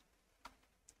operator.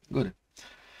 Good.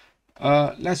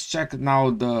 Let's check now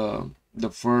the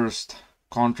first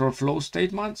control flow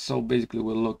statement. So basically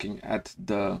we're looking at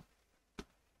the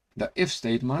if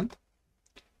statement.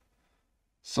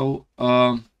 So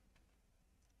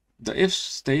The if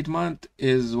statement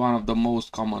is one of the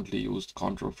most commonly used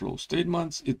control flow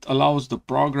statements. It allows the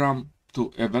program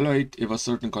to evaluate if a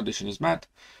certain condition is met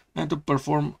and to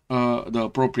perform the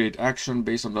appropriate action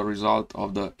based on the result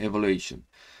of the evaluation.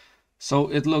 So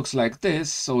it looks like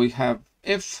this. So we have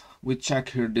if, we check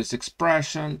here this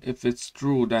expression. If it's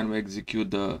true, then we execute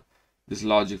this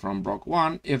logic from block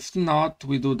 1. If not,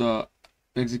 we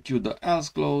execute the else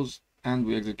clause and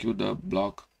we execute the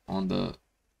block on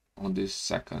this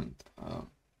second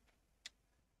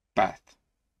path.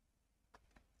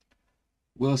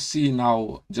 We'll see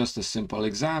now just a simple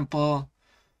example.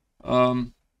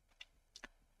 Good,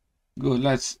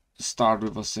 let's start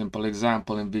with a simple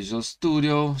example in Visual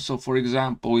Studio. So for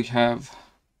example, we have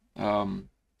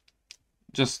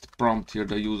just prompt here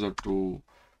the user to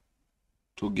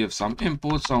give some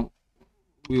input. So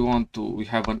we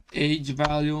have an age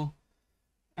value,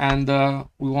 and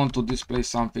we want to display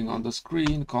something on the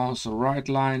screen. Console write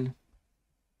line,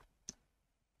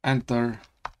 enter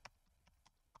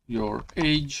your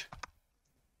age.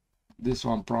 This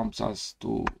one prompts us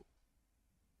to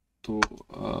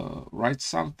write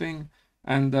something,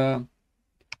 and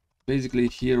basically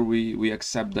here we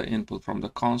accept the input from the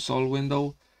console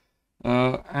window,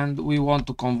 and we want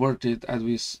to convert it, as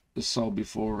we saw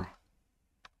before,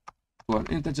 to an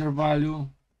integer value.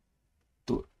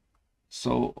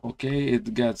 So okay,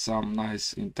 it gets some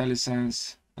nice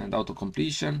IntelliSense and auto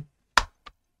completion.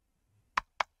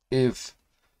 If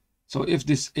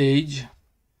this age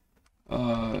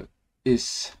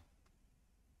is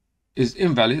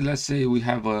invalid, let's say we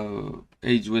have a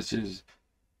age which is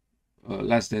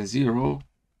less than 0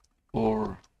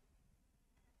 or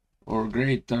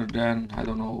greater than, I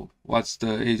don't know what's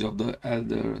the age of the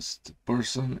eldest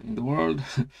person in the world.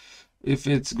 If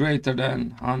it's greater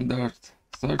than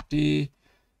 130,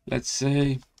 let's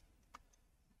say,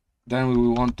 then we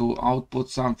want to output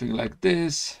something like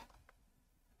this: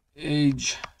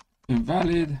 age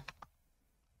invalid.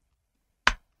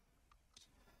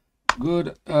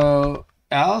 Good.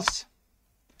 Else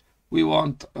we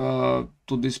want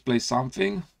to display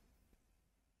something.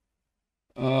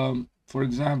 For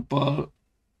example,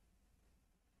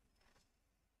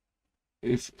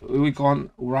 if we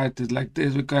can write it like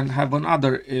this, we can have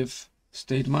another if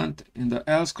statement in the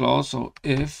else clause. So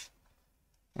if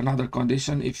another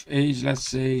condition, if age, let's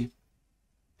say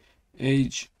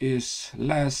age is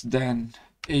less than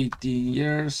 18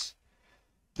 years,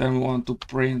 then we want to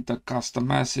print a custom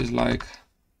message like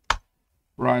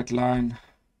write line,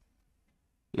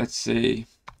 let's say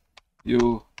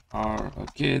you are a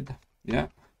kid. Yeah,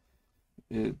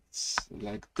 it's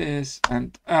like this.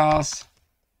 And else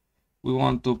we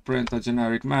want to print a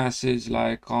generic message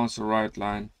like console write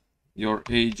line, your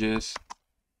age is,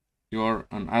 you're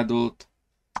an adult,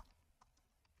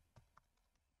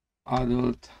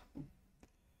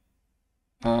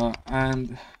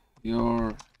 and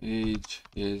your age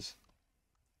is.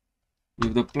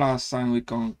 With the plus sign we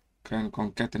can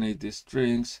concatenate these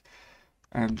strings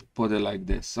and put it like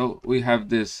this. So we have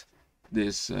this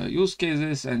use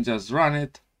cases, and just run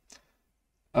it.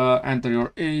 Enter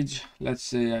your age. Let's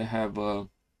say I have a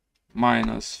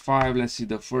 -5. Let's see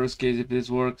the first case if this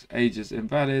works. Age is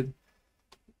invalid.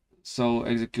 So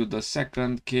execute the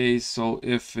second case. So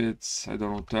if it's, I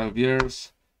don't know, 12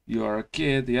 years, you are a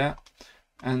kid. Yeah.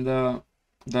 And the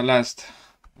last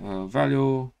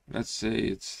value, let's say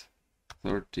it's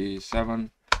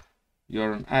 37.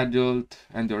 You're an adult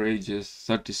and your age is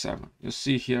 37. You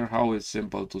see here how it's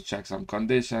simple to check some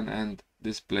condition and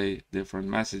display different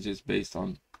messages based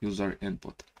on user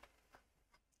input.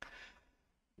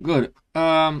 Good.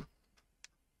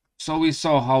 So we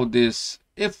saw how this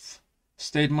if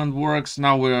statement works.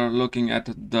 Now we're looking at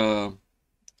the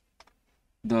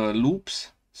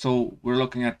loops. So we're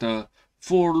looking at the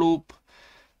for loop,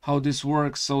 how this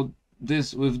works. So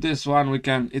with this one we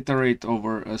can iterate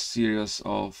over a series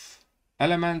of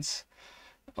elements,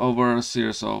 over a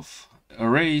series of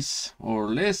arrays or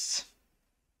lists.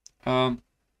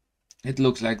 It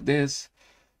looks like this.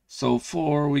 So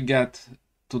for we get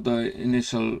to the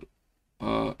initial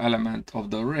element of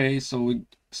the array. So we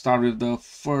start with the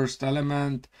first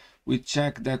element. We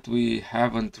check that we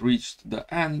haven't reached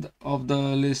the end of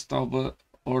the list of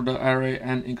or the array,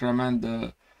 and increment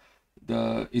the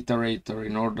iterator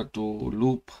in order to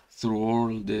loop through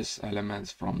all these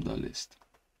elements from the list.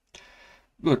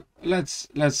 Good.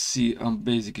 Let's see a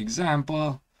basic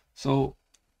example. So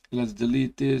let's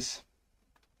delete this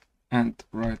and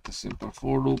write a simple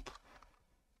for loop.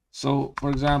 So for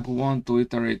example, want to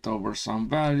iterate over some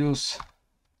values: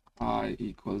 I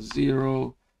equals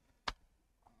 0,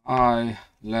 I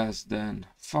less than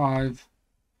 5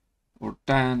 or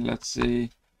 10, let's say,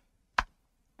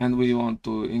 and we want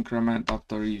to increment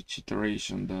after each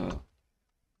iteration the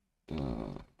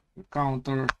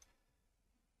counter,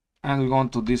 and we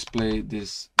want to display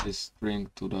this string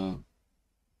to the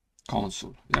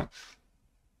console. Yeah,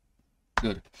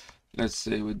 good. Let's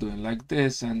say we're doing like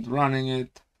this and running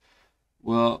it.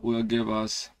 Well, will give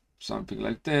us something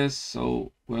like this.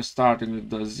 So we're starting with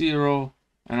the 0,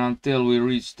 and until we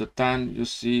reach the 10, you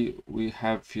see we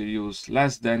have here used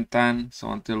less than 10. So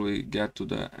until we get to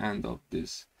the end of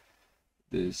this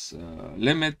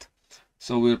limit,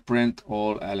 so we'll print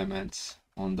all elements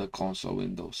on the console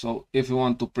window. So if we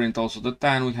want to print also the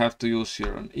 10, we have to use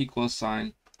here an equal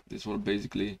sign. This will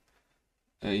basically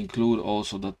include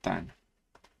also the 10.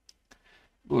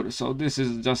 Good. So this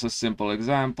is just a simple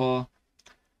example.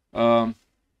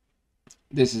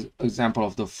 This is example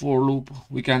of the for loop.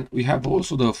 We have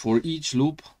also the for each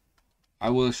loop. I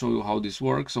will show you how this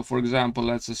works. So for example,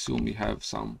 let's assume we have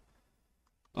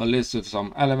a list with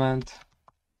some element,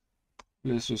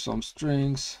 list with some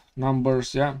strings,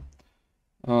 numbers, yeah,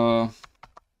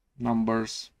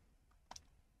 numbers.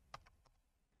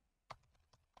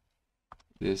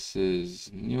 This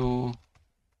is new.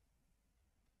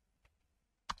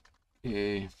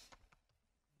 Okay,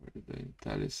 where did the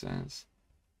IntelliSense?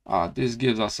 This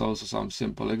gives us also some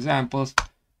simple examples,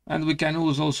 and we can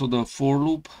use also the for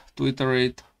loop to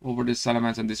iterate over these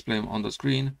elements and display them on the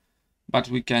screen. But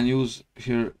we can use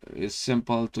here, is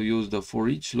simple to use the for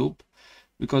each loop,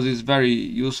 because it's very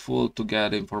useful to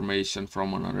get information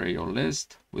from an array or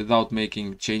list without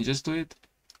making changes to it.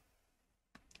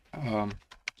 You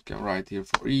can write here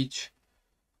for each.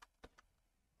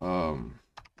 You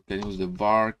can use the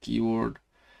var keyword,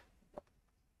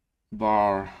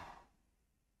 var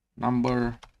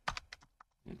numbers.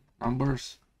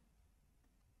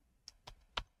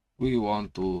 We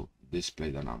want to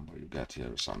display the number. You get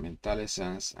here some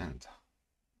IntelliSense, and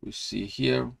we see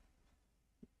here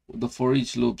the for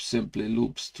each loop simply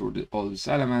loops through all these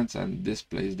elements and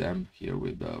displays them here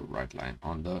with the right line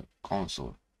on the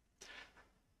console.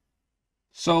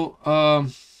 So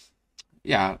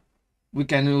yeah, we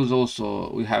can use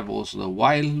also, we have also the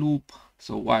while loop.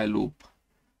 So while loop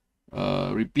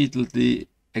repeatedly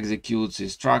executes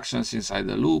instructions inside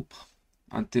the loop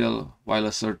until while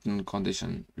a certain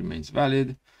condition remains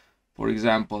valid. For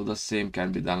example, the same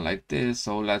can be done like this.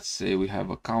 So let's say we have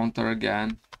a counter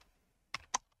again.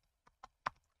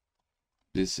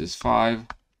 This is 5,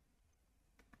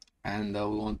 and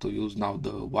we want to use now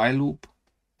the while loop.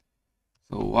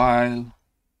 So while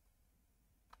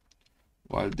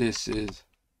this is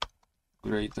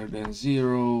greater than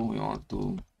 0, we want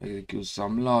to execute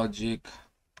some logic.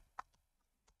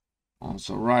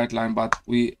 Also right line, but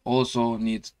we also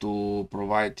need to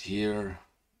provide here,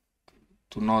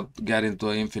 to not get into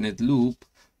an infinite loop,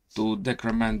 to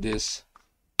decrement this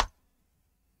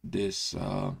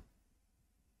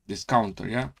counter.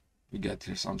 Yeah, we get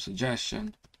here some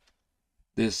suggestion.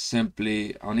 This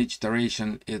simply on each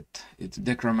iteration it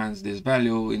decrements this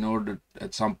value in order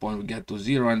at some point we get to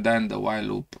 0, and then the while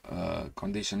loop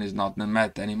condition is not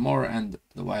met anymore and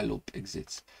the while loop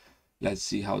exits. Let's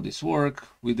see how this works.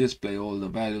 We display all the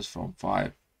values from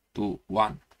 5 to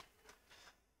 1.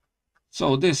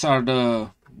 So these are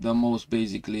the most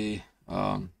basically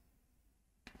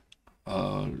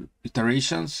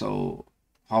iterations. So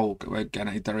how can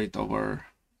I iterate over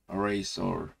arrays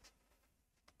or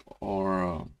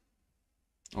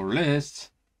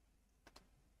lists?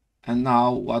 And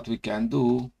now what we can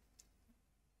do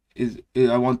is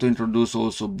I want to introduce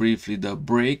also briefly the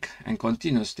break and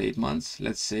continue statements.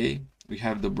 Let's say we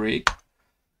have the break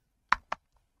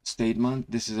statement.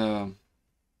 This is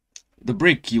the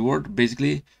break keyword.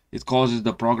 Basically, it causes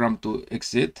the program to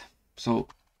exit. So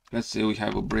let's say we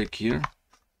have a break here.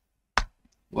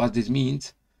 What this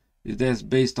means is that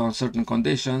based on certain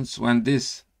conditions, when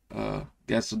this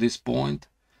gets to this point,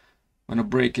 when a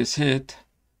break is hit,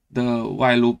 the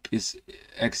while loop is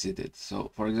exited.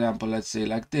 So for example, let's say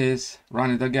like this,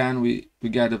 run it again, we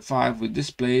get a 5, we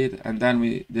display it, and then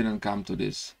we didn't come to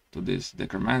this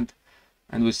decrement,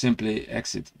 and we simply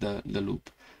exit the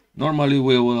loop. Normally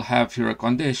we will have here a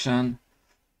condition.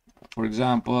 For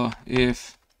example,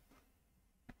 if,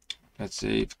 let's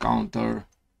say if counter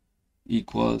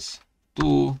equals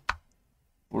 2,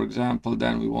 for example,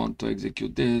 then we want to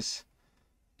execute this.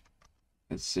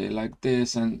 Let's say like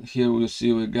this, and here we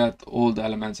see we got all the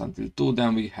elements until 2,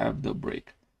 then we have the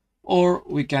break. Or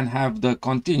we can have the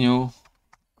continue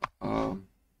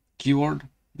keyword.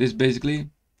 This basically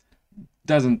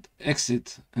doesn't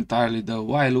exit entirely the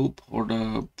while loop or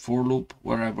the for loop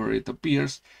wherever it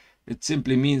appears. It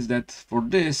simply means that for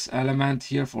this element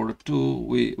here, for the 2,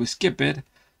 we skip it,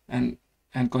 and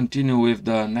and continue with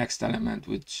the next element,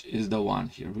 which is the one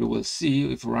here. We will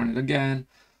see if we run it again.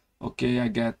 Okay, I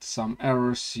get some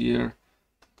errors here.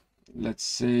 Let's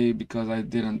say because I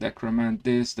didn't decrement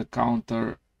this, the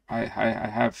counter, I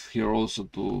have here also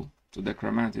to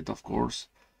decrement it, of course,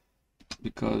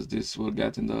 because this will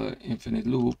get in the infinite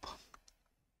loop.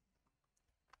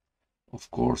 Of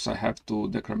course, I have to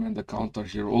decrement the counter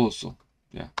here also.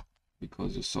 Yeah,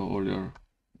 because you saw earlier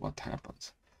what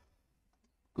happens.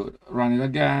 Good. Run it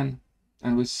again,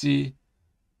 and we see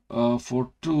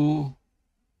for 2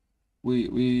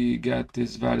 we get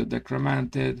this value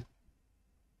decremented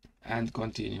and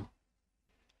continue.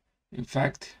 In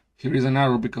fact, here is an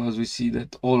error because we see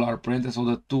that all are printed, so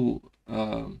the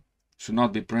 2 should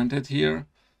not be printed here.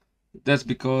 That's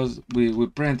because we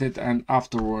print it and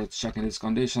afterwards checking this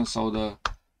condition, so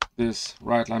this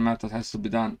right line method has to be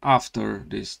done after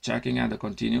this checking and the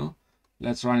continue.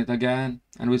 Let's run it again,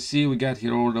 and we see we get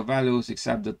here all the values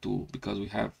except the 2, because we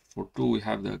have for 2 we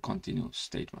have the continue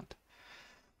statement.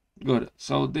 Good.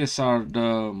 So these are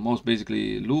the most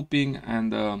basically looping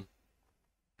and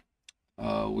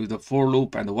with the for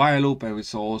loop and the while loop, and we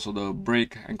saw also the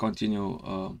break and continue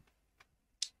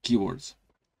keywords.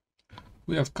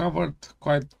 We have covered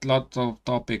quite a lot of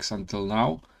topics until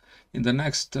now. In the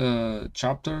next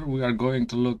chapter, we are going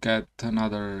to look at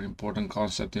another important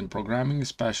concept in programming,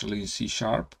 especially in C#,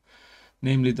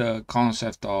 namely the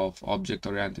concept of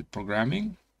object-oriented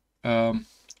programming.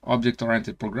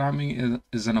 Object-oriented programming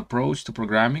is an approach to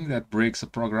programming that breaks a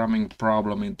programming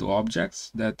problem into objects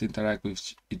that interact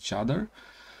with each other.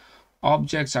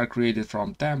 Objects are created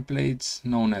from templates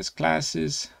known as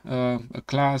classes. A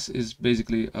class is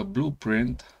basically a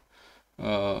blueprint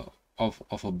of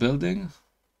a building,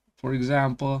 for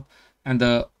example, and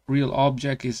the real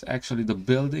object is actually the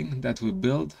building that we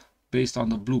build based on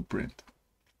the blueprint.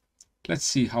 Let's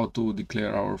see how to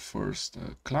declare our first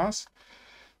class.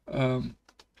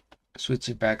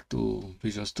 Switching back to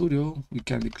Visual Studio, we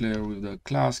can declare with the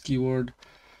class keyword.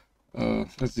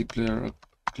 Let's declare a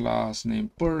class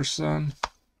named person,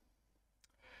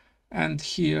 and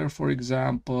here, for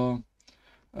example,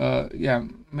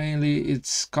 mainly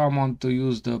it's common to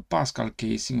use the Pascal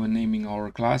casing when naming our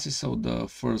classes, so the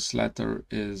first letter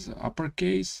is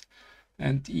uppercase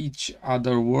and each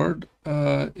other word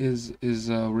is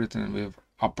written with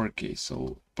uppercase.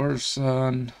 So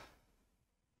person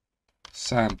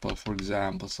sample, for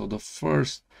example, so the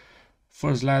first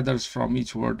letters from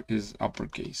each word is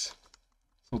uppercase.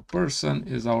 So person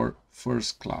is our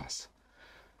first class.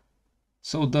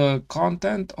 So the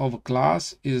content of a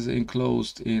class is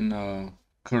enclosed in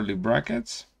curly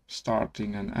brackets,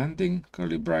 starting and ending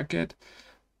curly bracket.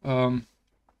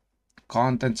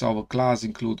 Contents of a class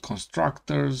include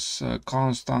constructors,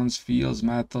 constants, fields,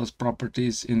 methods,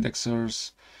 properties,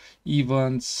 indexers,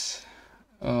 events,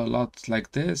 lots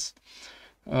like this.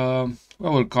 We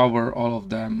will cover all of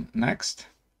them next.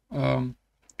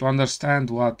 To understand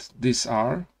what these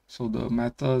are, so the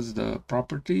methods, the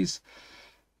properties,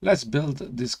 let's build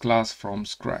this class from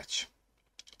scratch.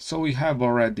 So we have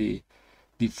already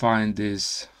defined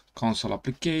this console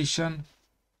application,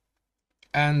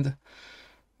 and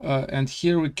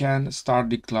here we can start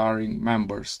declaring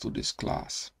members to this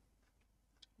class.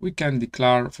 We can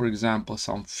declare, for example,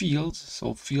 some fields.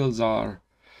 So fields are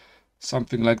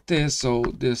something like this. So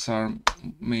these are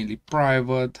mainly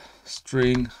private,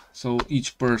 string. So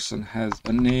each person has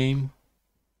a name,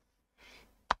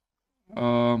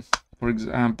 for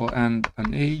example, and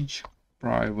an age,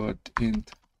 private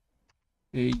int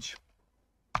age.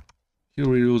 Here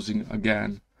we're using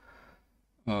again,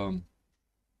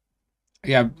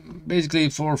 basically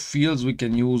for fields we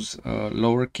can use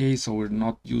lowercase, so we're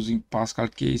not using Pascal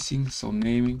casing. So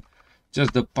naming,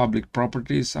 just the public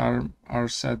properties are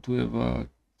set with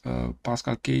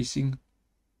Pascal casing,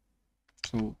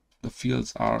 so the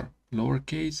fields are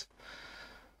lowercase.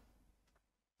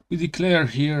 We declare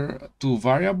here 2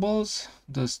 variables,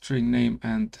 the string name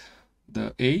and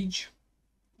the age.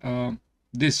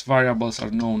 These variables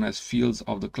are known as fields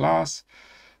of the class.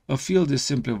 A field is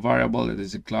simply a variable that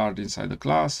is declared inside the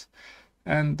class,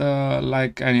 and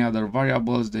like any other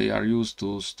variables, they are used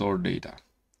to store data.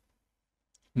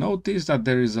 Notice that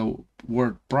there is a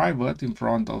word private in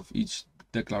front of each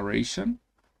declaration.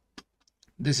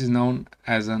 This is known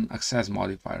as an access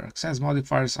modifier. Access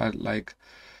modifiers are like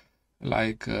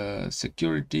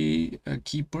security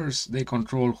keepers. They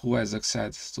control who has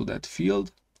access to that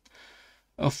field.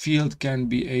 A field can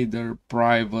be either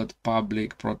private,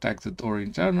 public, protected, or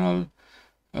internal.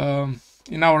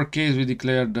 In our case, we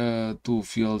declare the two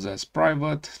fields as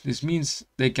private. This means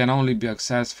they can only be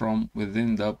accessed from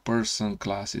within the person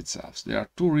class itself. So there are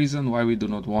two reasons why we do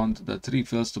not want the three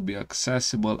fields to be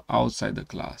accessible outside the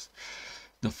class.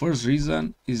 The first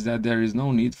reason is that there is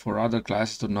no need for other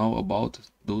classes to know about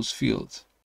those fields.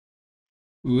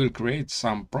 We will create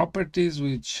some properties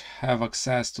which have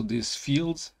access to these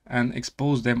fields and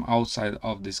expose them outside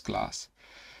of this class.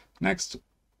 Next,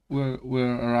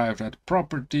 we're arrived at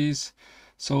properties.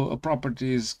 So a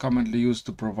property is commonly used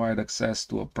to provide access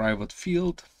to a private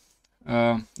field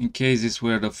in cases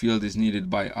where the field is needed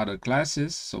by other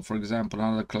classes. So for example,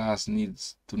 another class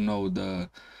needs to know the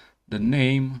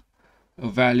name, a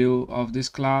value of this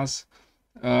class.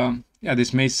 Yeah,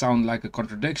 this may sound like a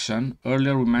contradiction.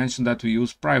 Earlier we mentioned that we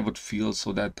use private fields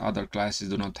so that other classes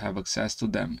do not have access to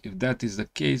them. If that is the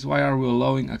case, why are we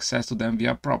allowing access to them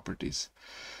via properties?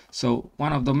 So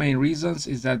one of the main reasons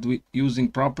is that using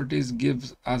properties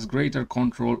gives us greater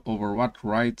control over what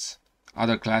rights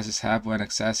other classes have when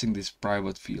accessing these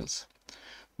private fields.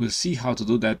 We'll see how to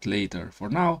do that later. For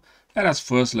now, let us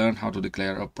first learn how to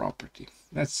declare a property.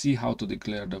 Let's see how to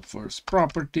declare the first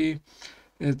property.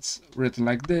 It's written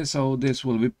like this. So this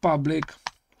will be public.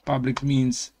 Public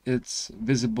means it's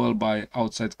visible by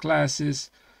outside classes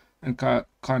and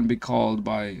can't be called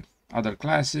by other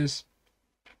classes.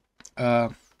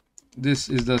 This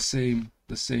is the same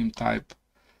type,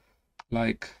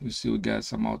 like you see we get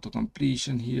some auto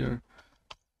completion here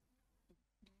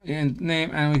and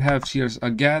name, and we have here a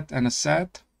get and a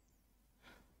set.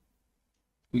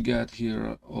 We get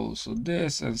here also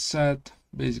this and set.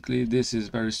 Basically this is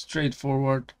very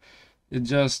straightforward. It's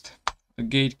just a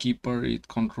gatekeeper. It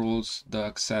controls the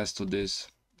access to this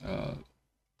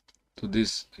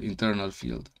internal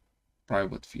field,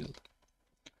 private field.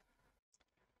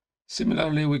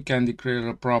 Similarly, we can declare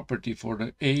a property for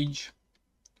the age.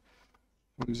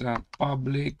 For example,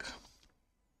 public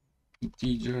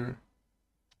integer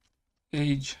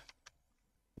age.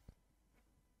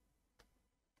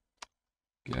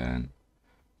 Again,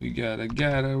 we get a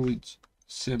getter which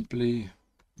simply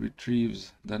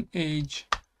retrieves the age,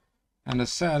 and a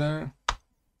setter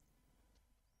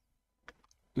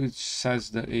which sets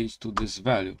the age to this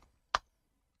value.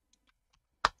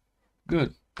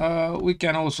 Good. We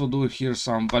can also do here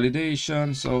some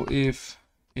validation. So if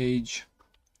age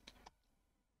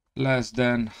less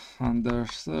than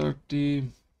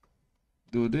 130,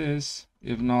 do this.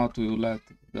 If not, we will let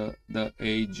the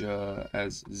age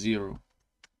as 0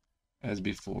 as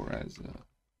before.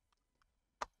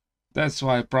 That's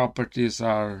why properties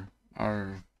are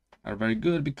very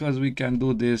good, because we can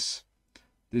do this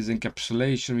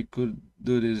encapsulation. We could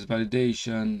do this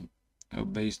validation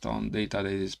based on data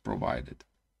that is provided.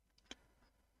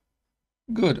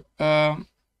 Good.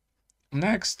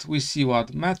 Next, we see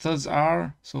what methods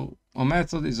are. So a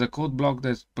method is a code block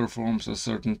that performs a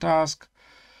certain task.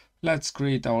 Let's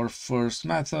create our first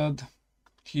method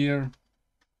here.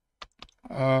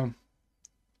 For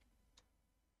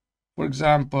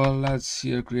example, let's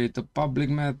here create a public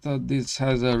method. This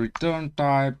has a return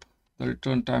type. The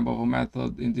return type of a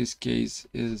method in this case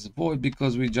is void,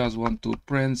 because we just want to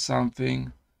print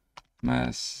something,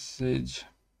 message.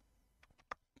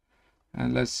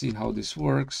 And let's see how this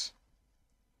works.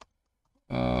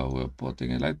 We're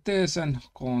putting it like this, and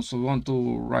console. We want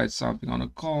to write something on a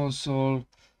console.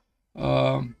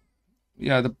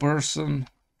 Yeah, the person.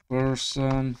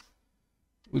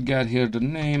 We get here the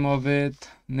name of it,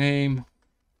 name.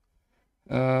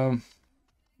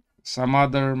 Some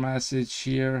other message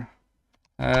here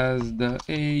as the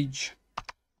age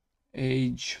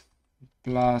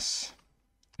plus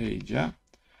age. Yeah.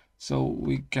 So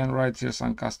we can write here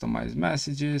some customized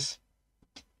messages.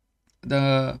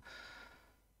 The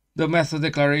method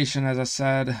declaration, as I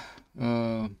said,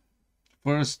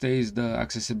 first states the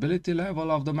accessibility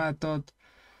level of the method.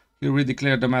 Here we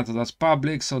declare the method as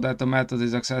public, so that the method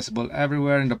is accessible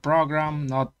everywhere in the program,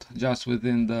 not just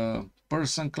within the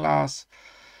person class.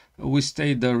 We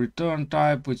state the return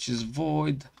type, which is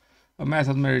void. A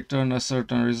method may return a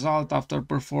certain result after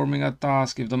performing a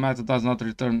task. If the method does not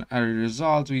return any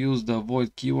result, we use the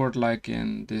void keyword like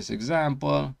in this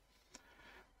example.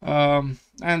 And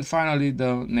finally,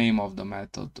 the name of the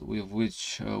method with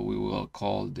which we will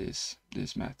call this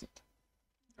method.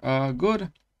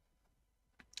 Good.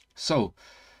 So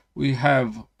we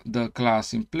have the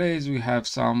class in place. We have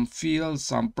some fields,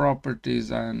 some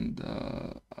properties, and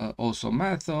also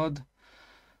method.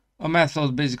 A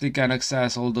method basically can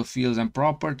access all the fields and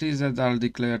properties that are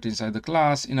declared inside the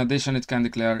class. In addition, it can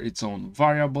declare its own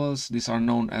variables. These are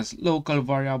known as local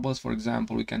variables. For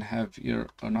example, we can have here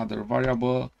another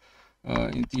variable,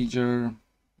 integer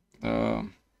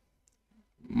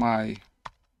my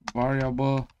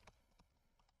variable.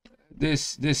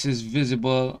 This is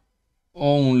visible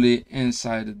only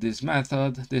inside this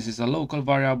method. This is a local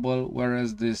variable,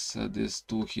 whereas these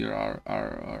two here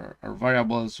are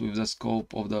variables with the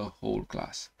scope of the whole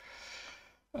class.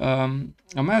 A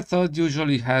method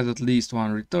usually has at least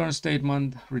one return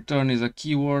statement. Return is a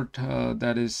keyword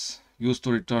that is used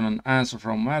to return an answer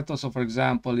from a method. So for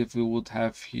example, if we would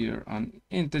have here an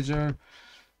integer,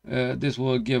 this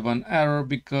will give an error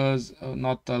because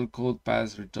not all code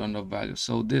paths return a value.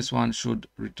 So this one should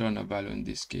return a value in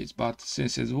this case, but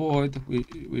since it's void,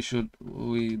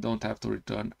 we don't have to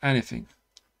return anything.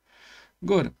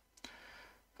 Good.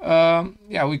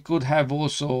 Yeah, we could have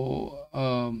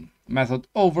also method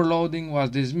overloading.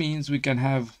 What this means, we can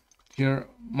have here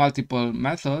multiple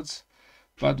methods,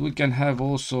 but we can have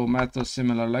also methods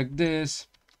similar like this.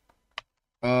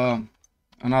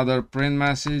 Another print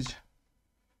message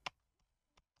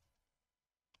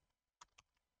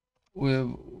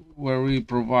where we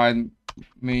provide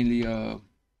mainly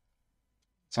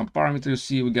some parameter. You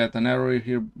see we get an error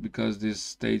here because this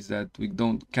states that we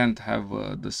can't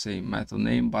have the same method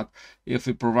name, but if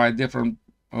we provide different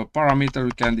parameter,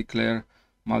 we can declare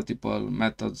multiple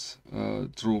methods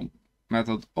through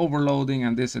method overloading,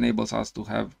 and this enables us to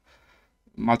have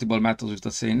multiple methods with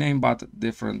the same name but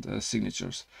different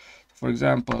signatures. For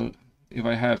example, if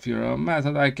I have here a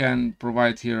method, I can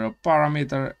provide here a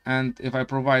parameter, and if I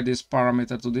provide this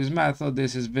parameter to this method,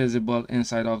 this is visible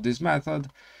inside of this method,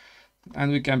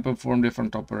 and we can perform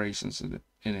different operations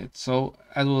in it. So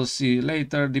as we'll see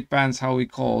later, depends how we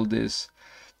call this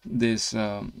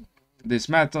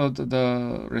method,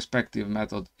 the respective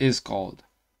method is called.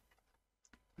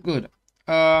 Good.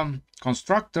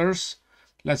 Constructors.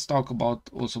 Let's talk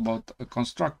also about a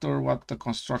constructor, what the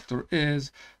constructor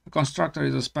is. A constructor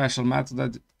is a special method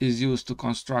that is used to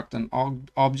construct an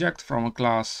object from a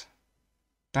class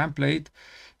template.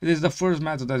 It is the first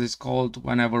method that is called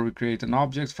whenever we create an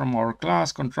object from our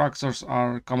class. Constructors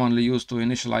are commonly used to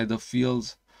initialize the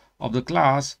fields of the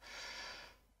class.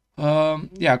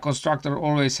 Yeah, constructor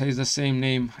always has the same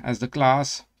name as the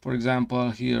class. For example,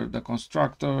 here the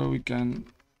constructor, we can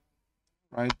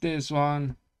write this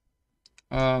one.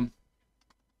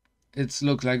 It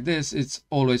looks like this. It's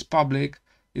always public.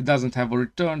 It doesn't have a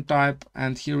return type,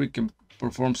 and here we can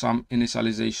perform some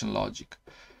initialization logic.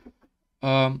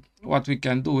 What we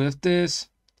can do with this,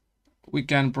 we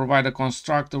can provide a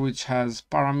constructor which has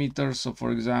parameters. So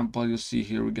for example, you see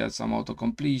here we get some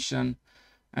auto-completion,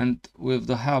 and with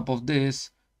the help of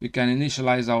this, we can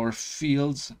initialize our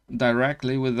fields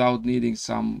directly without needing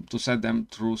to set them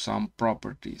through some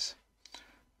properties.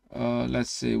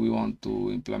 Let's say we want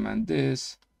to implement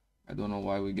this. I don't know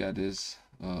why we get this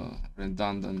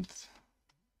redundant.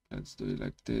 Let's do it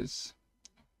like this.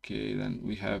 Okay, then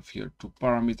we have here two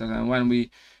parameters, and when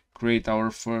we create our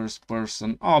first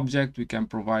person object, we can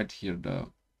provide here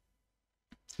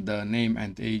the name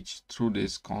and age through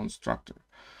this constructor.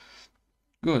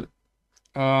 Good.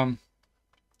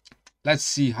 Let's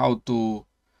see how to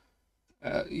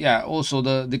yeah, also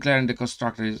the declaring the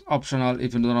constructor is optional.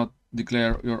 If you do not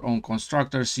declare your own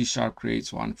constructor, C#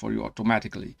 creates one for you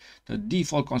automatically. The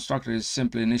default constructor is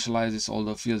simply initializes all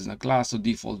the fields in the class to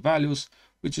default values,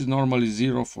 which is normally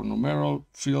 0 for numeral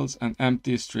fields and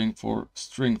empty string for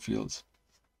string fields.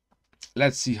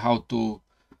 Let's see how to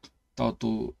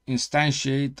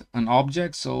instantiate an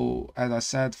object. So as I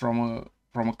said, from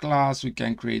a class we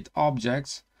can create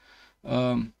objects.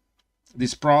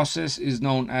 This process is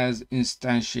known as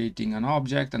instantiating an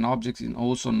object. An object is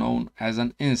also known as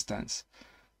an instance.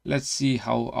 Let's see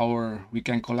how we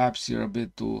can collapse here a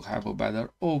bit to have a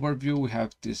better overview. We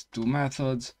have these two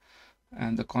methods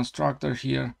and the constructor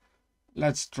here.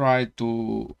 Let's try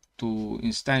to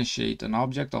instantiate an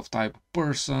object of type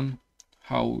person.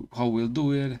 How we'll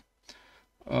do it.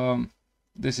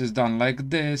 This is done like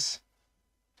this.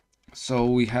 So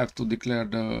we have to declare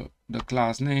the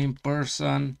class name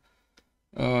person.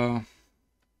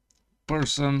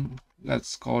 Person,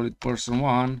 let's call it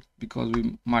person1 because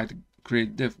we might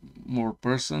create more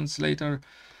persons later,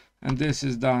 and this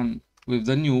is done with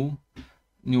the new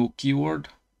keyword.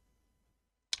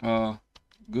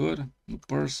 Good,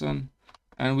 person,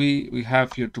 and we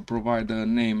have here to provide the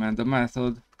name and the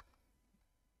method,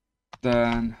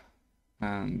 then,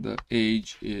 and the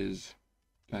age is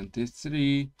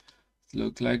 23.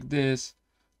 Look like this.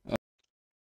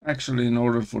 Actually, in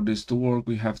order for this to work,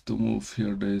 we have to move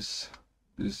here this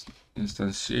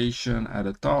instantiation at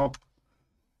the top.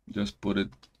 Just put it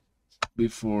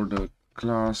before the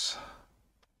class,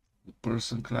 the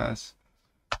person class,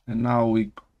 and now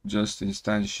we just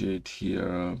instantiate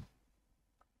here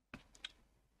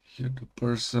here the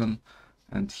person,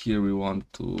 and here we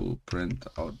want to print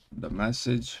out the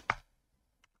message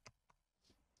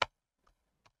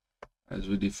as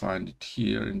we defined it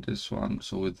here in this one,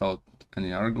 so without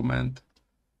any argument,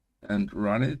 and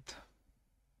run it.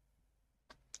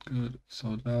 Good.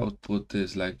 So the output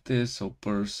is like this. So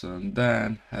person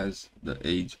then has the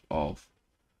age of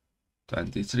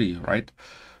 23, right?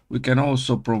 We can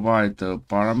also provide a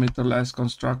parameterless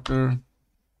constructor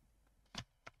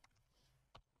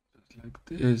like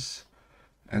this,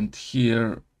 and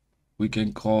here we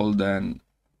can call then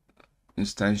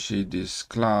instantiate this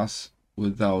class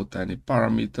without any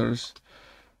parameters,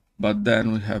 but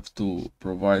then we have to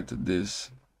provide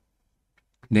this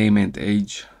name and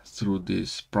age through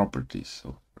these properties.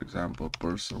 So for example,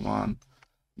 person1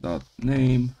 dot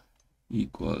name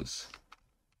equals,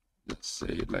 let's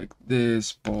say like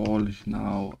this, Paul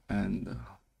now, and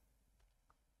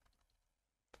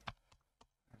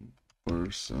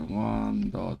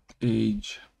person1 dot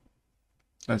age,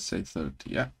 let's say 30,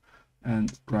 yeah,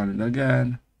 and run it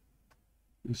again.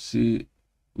 You see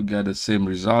we get the same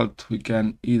result. We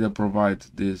can either provide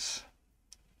these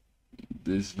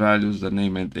values, the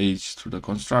name and age, through the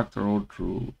constructor or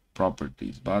through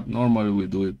properties, but normally we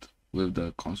do it with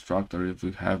the constructor if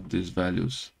we have these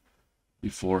values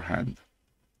beforehand.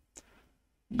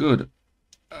 Good.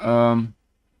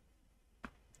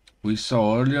 We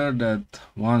saw earlier that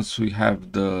once we have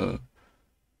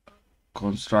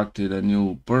constructed a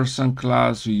new person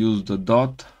class, we use the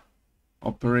dot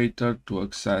operator to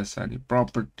access any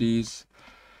properties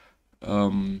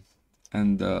and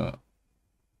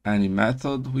any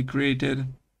method we created.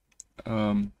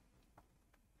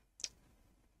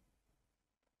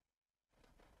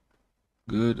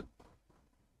 Good.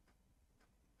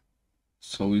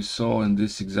 So we saw in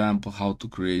this example how to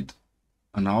create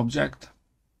an object,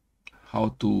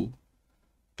 how to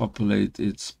populate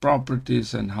its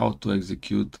properties, and how to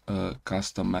execute a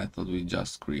custom method we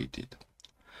just created.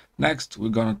 Next, we're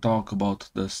going to talk about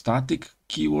the static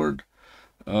keyword.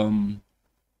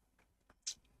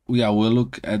 We'll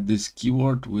look at this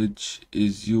keyword, which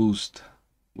is used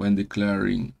when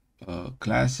declaring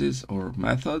classes or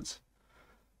methods.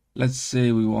 Let's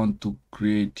say we want to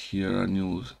create here a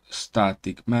new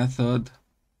static method,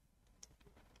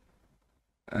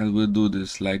 and we'll do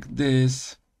this like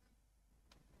this.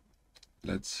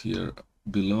 Let's here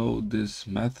below this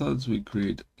methods, we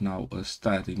create now a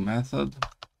static method,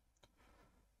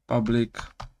 public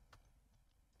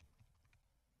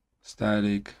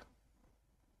static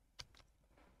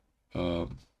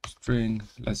string,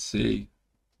 let's say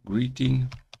greeting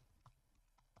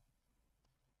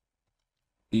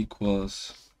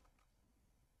equals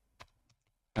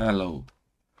hello.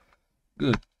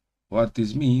 Good. What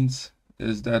this means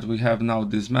is that we have now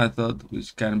this method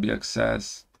which can be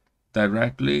accessed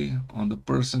directly on the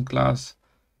person class,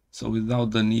 so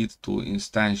without the need to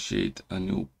instantiate a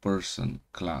new person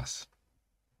class.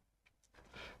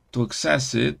 To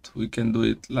access it, we can do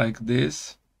it like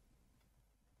this.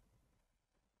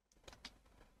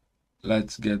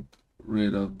 Let's get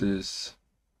rid of this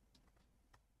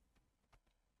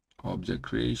object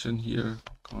creation here,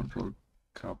 Control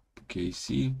Cap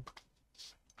KC.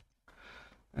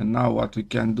 And now what we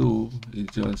can do is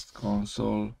just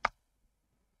console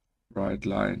write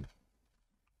line,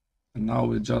 and now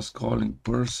we're just calling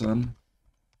person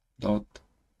dot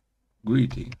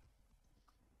greeting.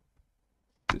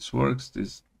 This works.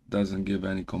 This doesn't give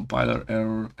any compiler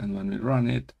error, and when we run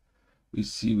it, we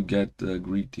see we get the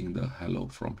greeting, the hello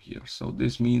from here. So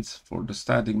this means for the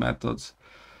static methods,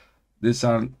 the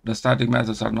static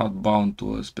methods are not bound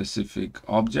to a specific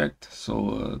object,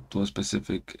 so to a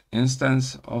specific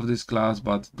instance of this class,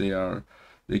 but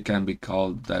they can be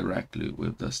called directly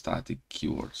with the static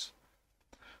keywords.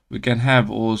 We can have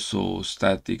also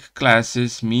static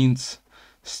classes, means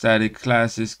static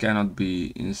classes cannot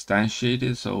be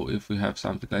instantiated. So if we have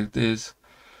something like this,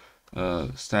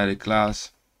 static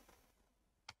class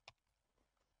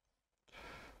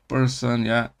person,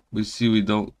 yeah, we see we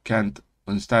can't,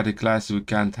 on static class we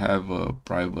can't have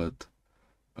private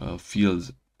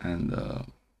fields and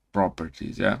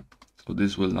properties, yeah, so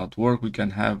this will not work. We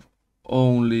can have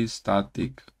only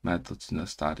static methods in a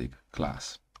static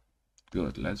class.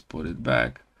 Good, let's put it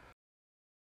back.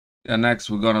 And next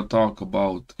we're gonna talk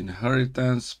about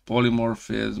inheritance,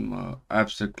 polymorphism,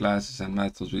 abstract classes and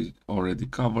methods we already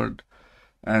covered,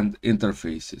 and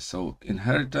interfaces. So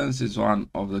inheritance is one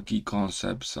of the key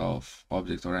concepts of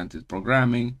object-oriented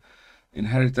programming.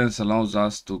 Inheritance allows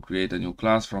us to create a new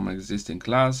class from an existing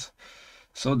class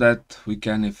so that we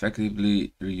can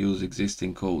effectively reuse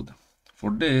existing code. For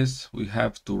this, we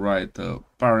have to write a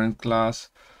parent class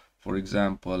For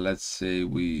example, let's say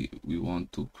we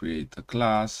want to create a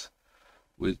class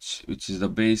which is the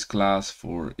base class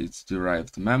for its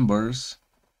derived members.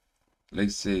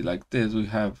 Let's say like this. We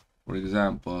have, for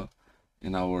example,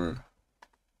 in our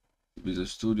Visual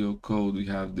Studio Code, we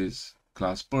have this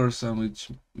class person, which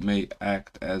may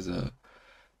act as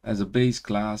a base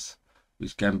class,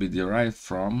 which can be derived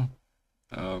from.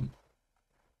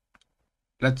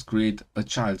 Let's create a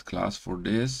child class for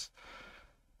this.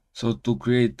 So to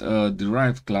create a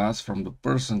derived class from the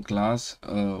person class,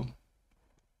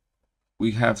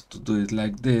 we have to do it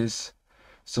like this.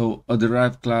 So a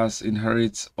derived class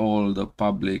inherits all the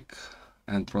public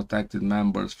and protected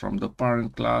members from the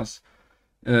parent class.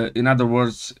 In other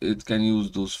words, it can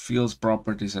use those fields,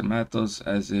 properties, and methods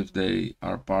as if they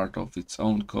are part of its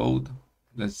own code.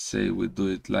 Let's say we do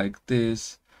it like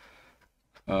this.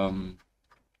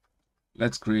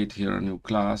 Let's create here a new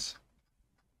class.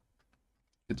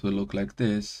 It will look like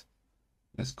this.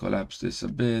 Let's collapse this a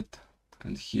bit.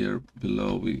 And here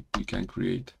below we can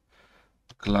create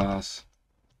a class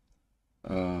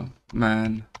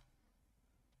man,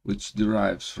 which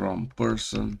derives from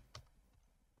person.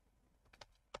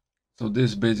 So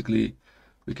this basically,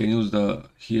 we can use the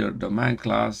man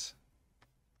class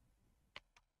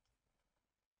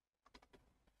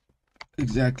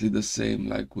exactly the same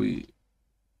like we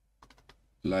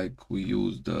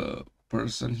use the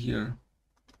person here,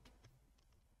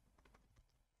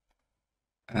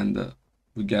 and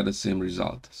we get the same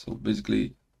result. So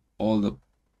basically all the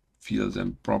fields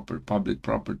and public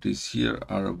properties here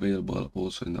are available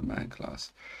also in the man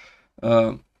class.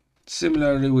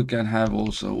 Similarly, we can have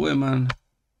also women,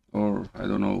 or I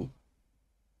don't know,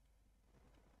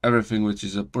 everything which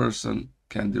is a person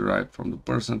can derive from the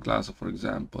person class. So for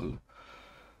example,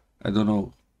 I don't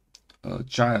know, a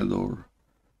child or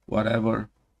whatever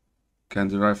can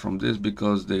derive from this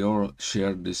because they all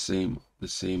share the same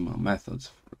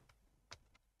methods.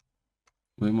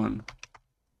 Women.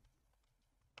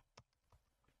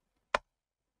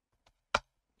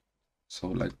 So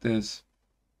like this.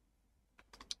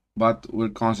 But we're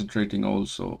concentrating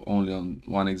also only on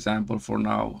one example for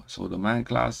now. So the man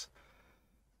class.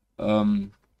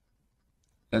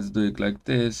 Let's do it like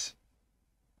this.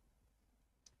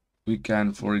 We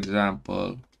can, for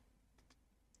example,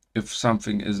 if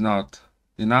something is not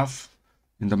enough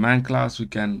in the man class, we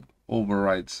can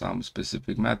override some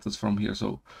specific methods from here.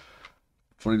 So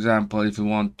for example, if we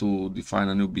want to define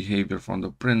a new behavior from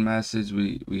the print message,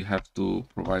 we have to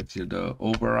provide here the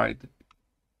override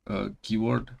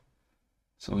keyword.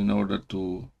 So in order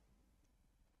to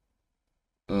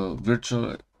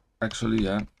virtual, actually,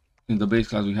 yeah, in the base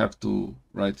class we have to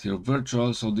write here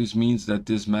virtual. So this means that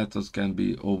these methods can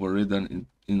be overridden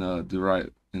in a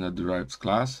derived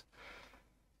class.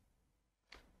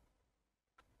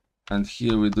 And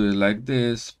here we do it like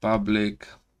this: public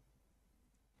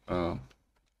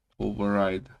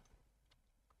override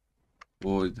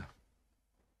void.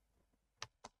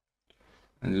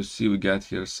 And you see we get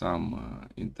here some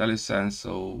IntelliSense.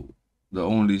 So the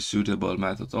only suitable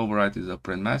method override is a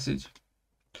print message.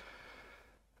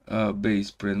 Base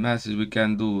print message, we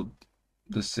can do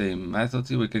the same method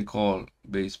here. We can call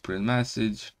base print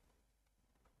message,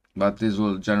 but this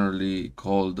will generally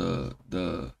call the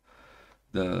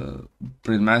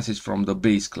print message from the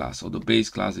base class. So the base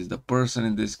class is the person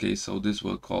in this case, so this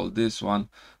will call this one.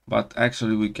 But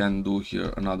actually we can do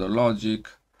here another logic.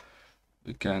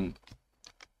 We can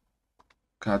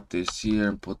cut this here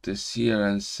and put this here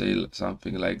and say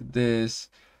something like this.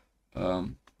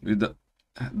 With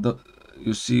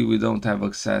you see we don't have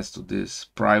access to this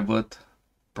private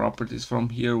properties from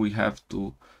here. We have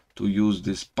to use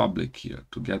this public here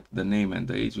to get the name and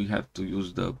the age. We have to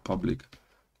use the public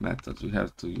methods. We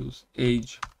have to use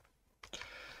age.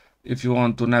 If you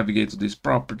want to navigate to these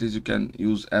properties, you can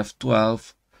use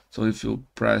F12. So if you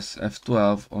press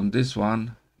F12 on this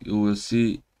one, you will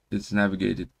see it's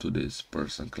navigated to this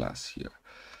person class here.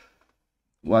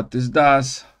 What this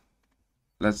does,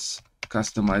 let's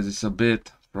customize this a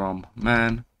bit from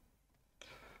man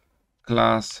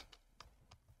class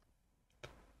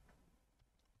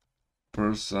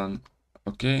person.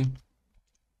 Okay,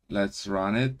 let's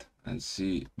run it and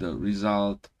see the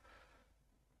result.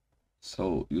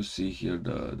 So you see here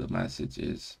the message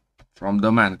is from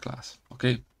the man class.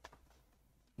 Okay,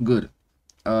 good.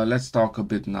 Let's talk a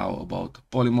bit now about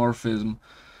polymorphism.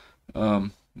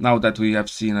 Now that we have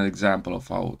seen an example of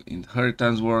how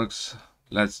inheritance works,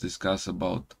 let's discuss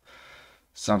about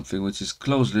something which is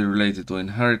closely related to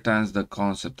inheritance, the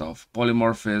concept of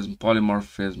polymorphism.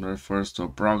 Polymorphism refers to a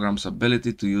program's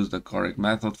ability to use the correct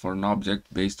method for an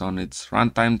object based on its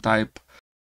runtime type.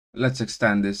 let's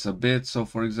extend this a bit. So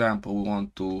for example, we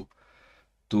want to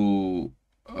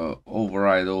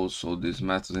override also this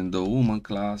method in the woman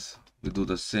class. We do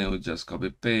the same, we just copy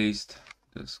paste,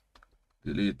 just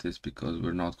delete this because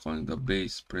we're not calling the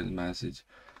base print message.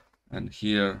 And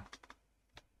here,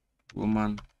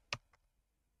 woman.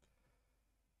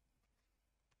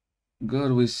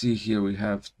 Good, we see here we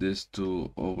have this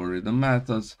to override the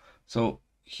methods. So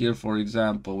here, for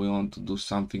example, we want to do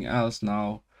something else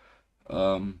now.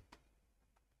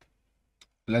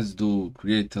 Let's do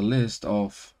create a list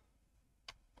of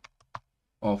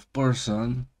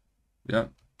person. Yeah,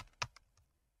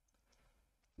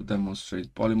 to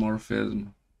demonstrate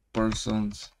polymorphism,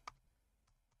 persons,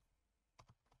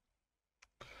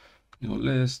 new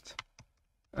list,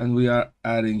 and we are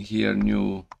adding here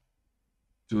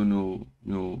two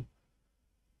new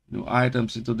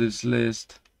items into this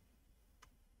list.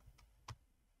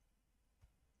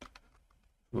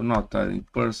 We're not adding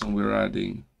person, we're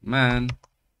adding man,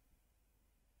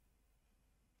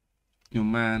 new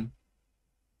man.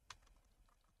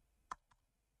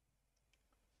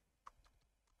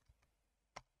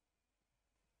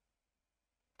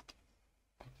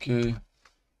 Okay,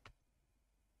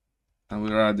 and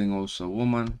we're adding also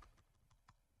woman.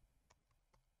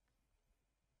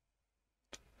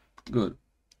 Good.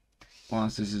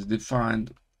 Once this is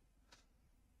defined,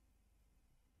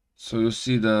 so you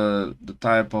see the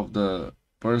type of the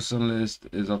person list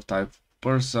is of type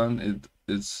person.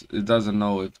 It doesn't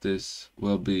know if this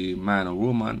will be man or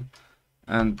woman,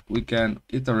 and we can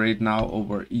iterate now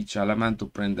over each element to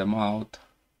print them out.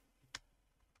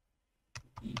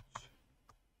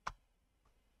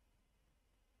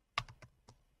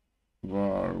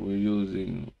 Var, we're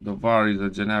using the var is a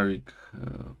generic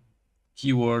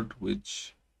keyword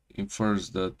which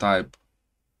infers the type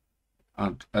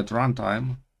at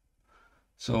runtime.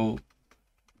 So,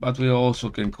 but we also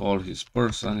can call his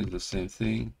person, it's the same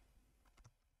thing.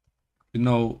 We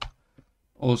know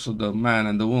also the man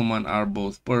and the woman are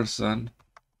both persons.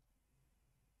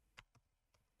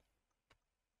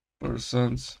 We're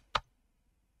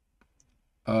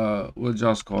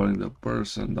just calling the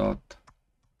person dot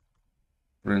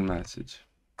print message.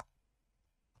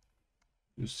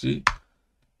 You see,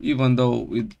 even though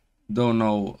we don't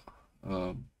know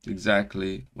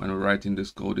exactly when we're writing this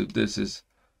code if this is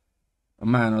a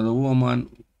man or a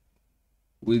woman,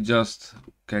 we just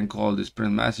can call this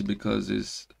print message because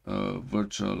it's a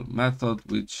virtual method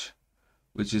which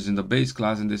is in the base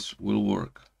class, and this will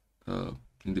work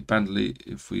independently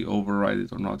if we override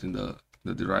it or not in the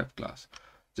derived class.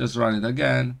 Just run it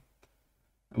again,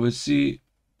 and we see,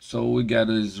 so we get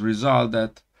this result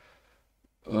that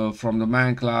from the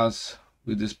man class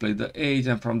we display the age,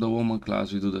 and from the woman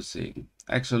class we do the same.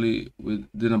 Actually, we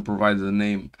didn't provide the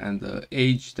name and the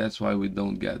age, that's why we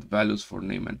don't get values for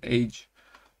name and age,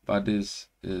 but this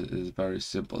is very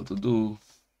simple to do.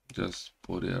 Just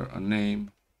put here a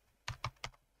name,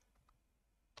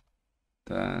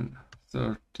 then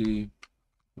 30,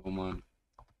 woman,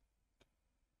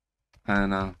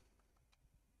 Anna,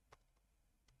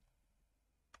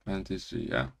 23.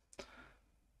 Yeah,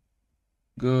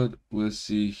 good. We'll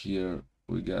see here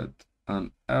we get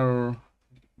an error.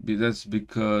 That's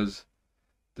because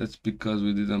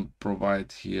we didn't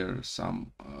provide here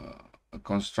some a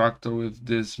constructor with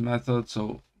this method.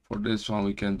 So for this one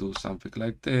we can do something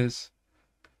like this.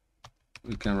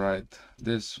 We can write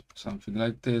this something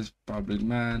like this, public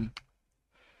man,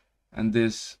 and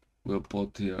this we'll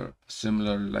put here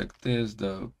similar like this,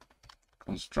 the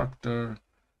constructor,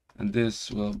 and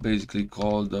this will basically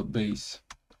call the base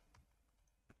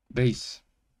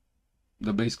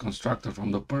constructor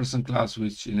from the person class,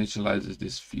 which initializes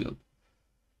this field.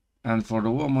 And for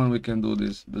the woman we can do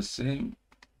this the same,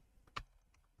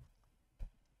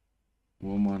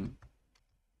 woman.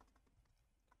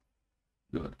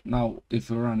 Good. Now if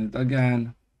we run it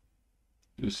again,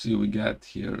 you see we get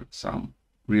here some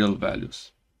real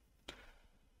values.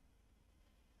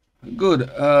 Good.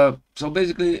 So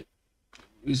basically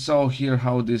we saw here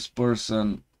how this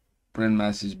person print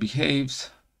message behaves.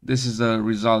 This is the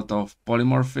result of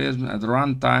polymorphism. At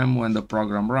runtime, when the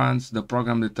program runs, the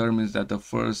program determines that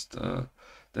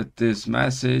that this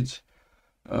message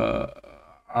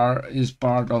is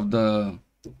part of the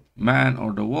man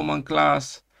or the woman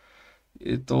class.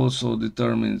 It also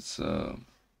determines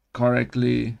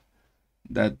correctly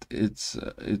that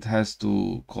it has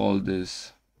to call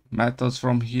this methods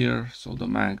from here, so the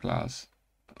man class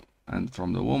and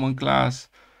from the woman class.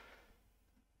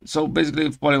 So basically,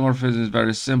 if polymorphism is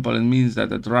very simple, it means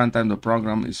that at runtime the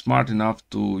program is smart enough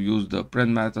to use the print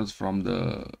methods from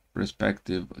the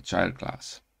respective child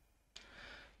class.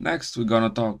 Next, we're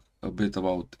gonna talk a bit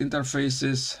about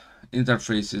interfaces.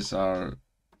 Interfaces are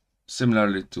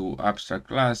similarly to abstract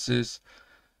classes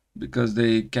because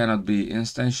they cannot be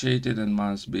instantiated and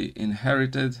must be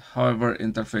inherited. However,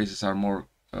 interfaces are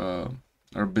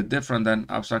are a bit different than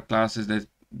abstract classes. That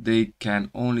they can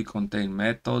only contain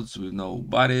methods with no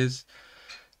bodies.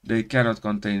 They cannot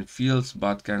contain fields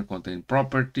but can contain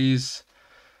properties.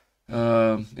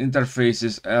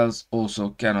 Interfaces else also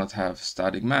cannot have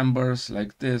static members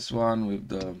like this one with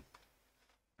the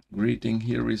greeting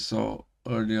here we saw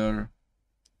earlier.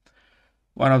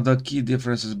 One of the key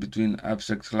differences between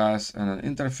abstract class and an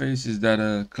interface is that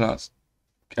a class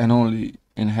can only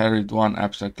inherit one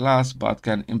abstract class but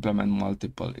can implement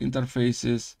multiple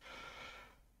interfaces.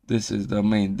 This is the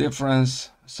main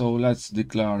difference. So let's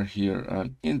declare here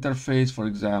an interface, for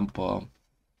example,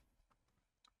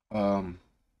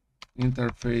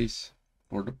 interface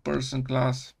for the person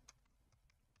class.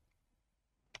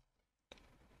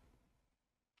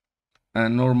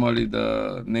 And normally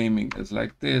the naming is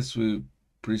like this. We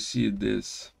precede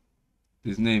this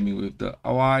naming with the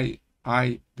I.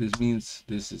 This means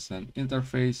this is an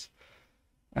interface.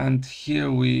 And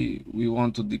here we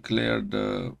want to declare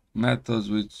the methods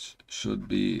which should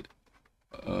be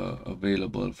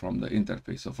available from the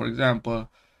interface. So for example,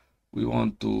 we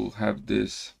want to have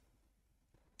this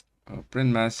print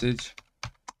message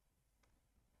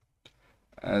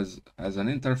as an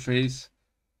interface.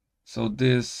 So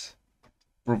this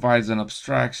provides an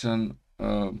abstraction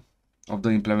of the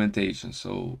implementation.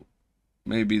 So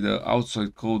maybe the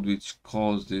outside code which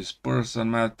calls these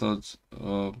person methods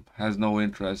has no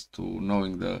interest to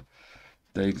knowing the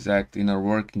exact inner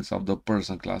workings of the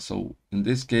person class. So in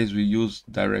this case, we use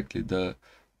directly the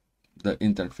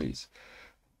interface.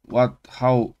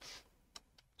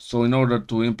 So in order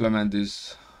to implement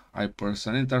this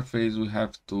iPerson interface, we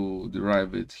have to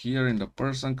derive it here in the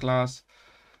person class.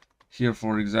 Here,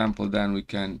 for example, then we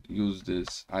can use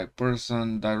this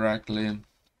iPerson directly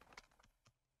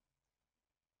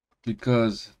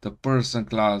because the person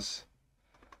class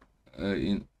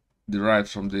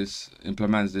derives from this,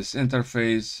 implements this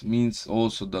interface, means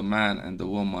also the man and the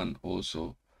woman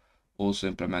also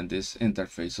implement this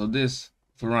interface. So this,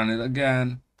 if we run it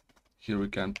again, here we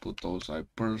can put also a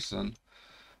person.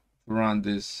 Run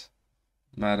this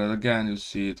method again, you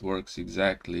see it works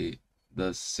exactly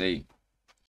the same.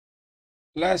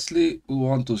 Lastly, we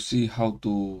want to see how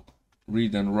to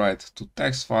read and write to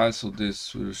text files. So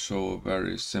this will show a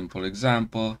very simple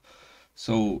example.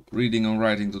 So reading and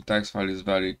writing to text file is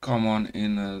very common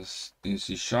in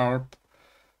C#.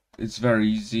 It's very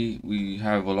easy. We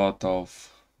have a lot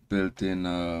of built-in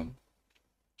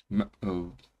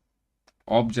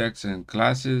objects and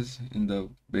classes in the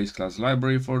base class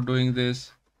library for doing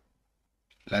this.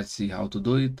 Let's see how to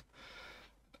do it.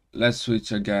 Let's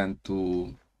switch again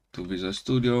to Visual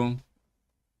Studio.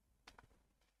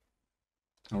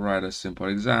 I'll write a simple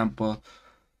example.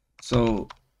 So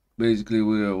basically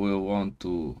we'll want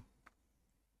to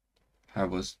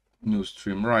have a new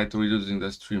stream writer. We're using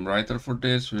the stream writer for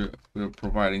this. We're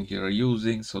providing here a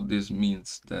using. So this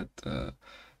means that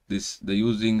the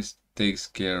using takes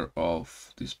care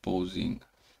of disposing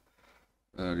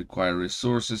required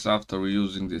resources after we're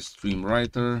using the stream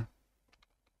writer.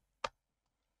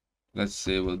 Let's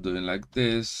say we're doing like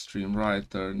this, stream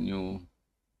writer, new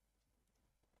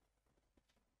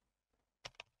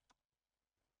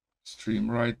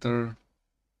stream writer.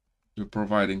 We're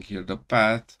providing here the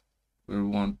path. We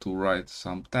want to write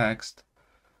some text.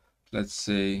 Let's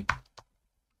say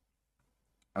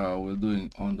we're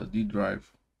doing on the D drive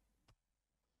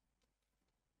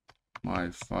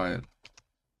my file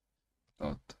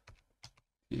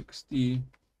 .txt,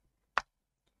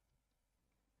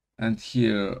 and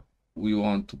here we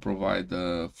want to provide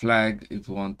the flag if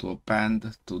we want to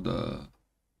append to the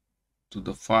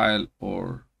file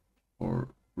or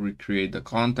recreate the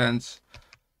contents.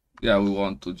 Yeah, we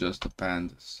want to just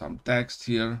append some text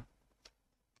here.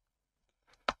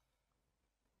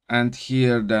 And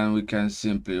here then we can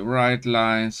simply write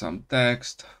line, some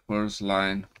text, first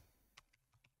line.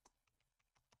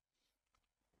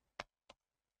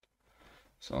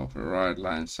 So for write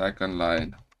line, second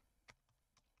line.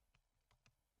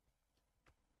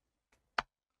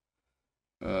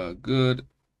 Good.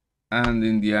 And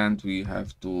in the end, we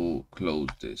have to close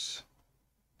this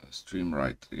stream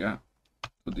writer, yeah,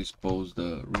 to dispose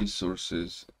the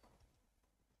resources.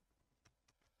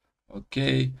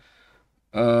 Okay.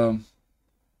 Yeah,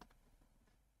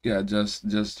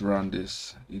 just run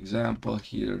this example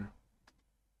here.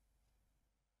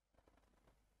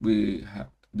 We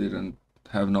didn't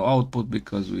have no output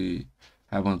because we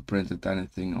haven't printed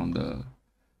anything on the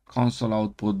console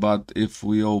output, but if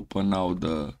we open now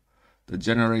the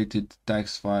generated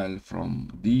text file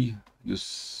from D, you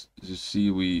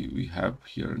see we have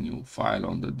here a new file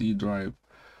on the D drive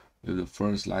with the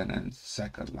first line and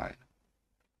second line.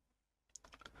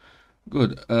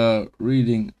 Good.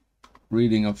 Reading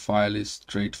a file is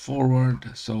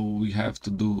straightforward, so we have to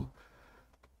do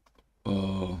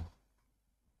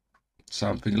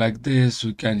something like this.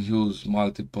 We can use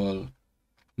multiple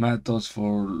methods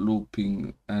for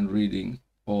looping and reading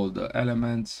all the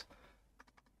elements.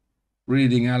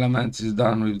 Reading elements is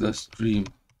done with the stream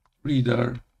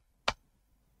reader.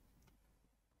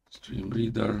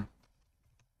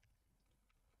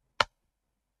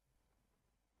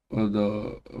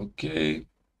 Okay,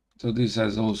 so this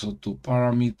has also two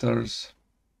parameters.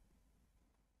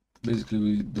 Basically,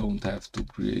 we don't have to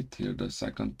create here the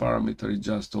second parameter. You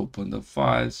just open the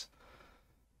files,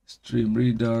 stream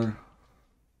reader.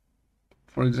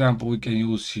 For example, we can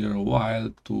use here a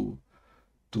while to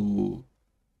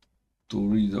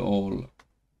read all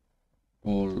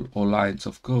lines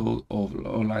of code,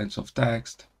 all lines of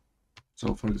text.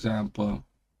 So for example,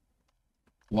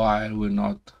 while we're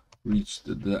not reached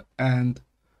the end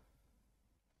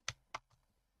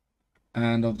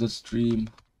of the stream,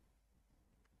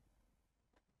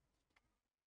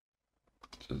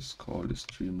 just call it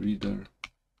stream reader.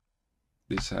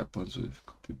 This happens with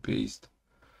copy paste.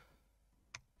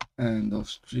 End of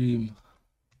stream.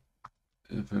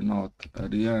 If we're not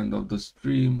at the end of the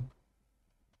stream,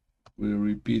 we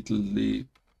repeatedly,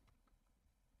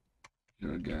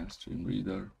 here again, stream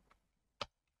reader,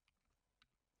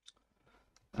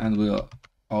 and we are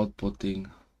outputting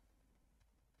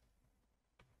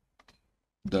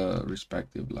the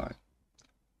respective line.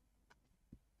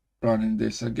 Running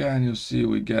this again, you see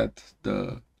we get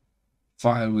the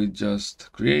file we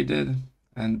just created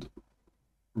and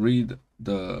read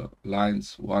the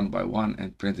lines one by one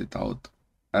and print it out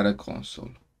at a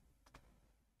console.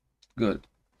 Good.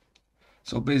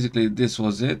 So basically this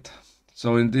was it.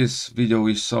 So in this video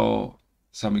we saw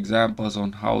some examples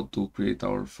on how to create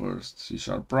our first C#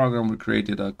 program. We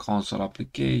created a console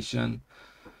application.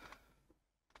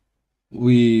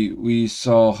 We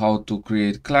saw how to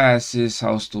create classes,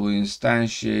 how to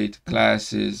instantiate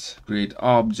classes, create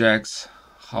objects,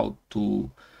 how to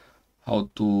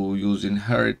use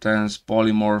inheritance,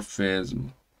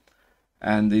 polymorphism,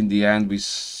 and in the end we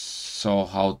saw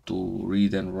how to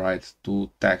read and write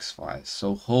two text files.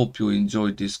 So hope you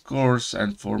enjoyed this course,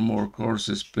 and for more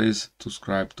courses please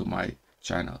subscribe to my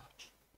channel.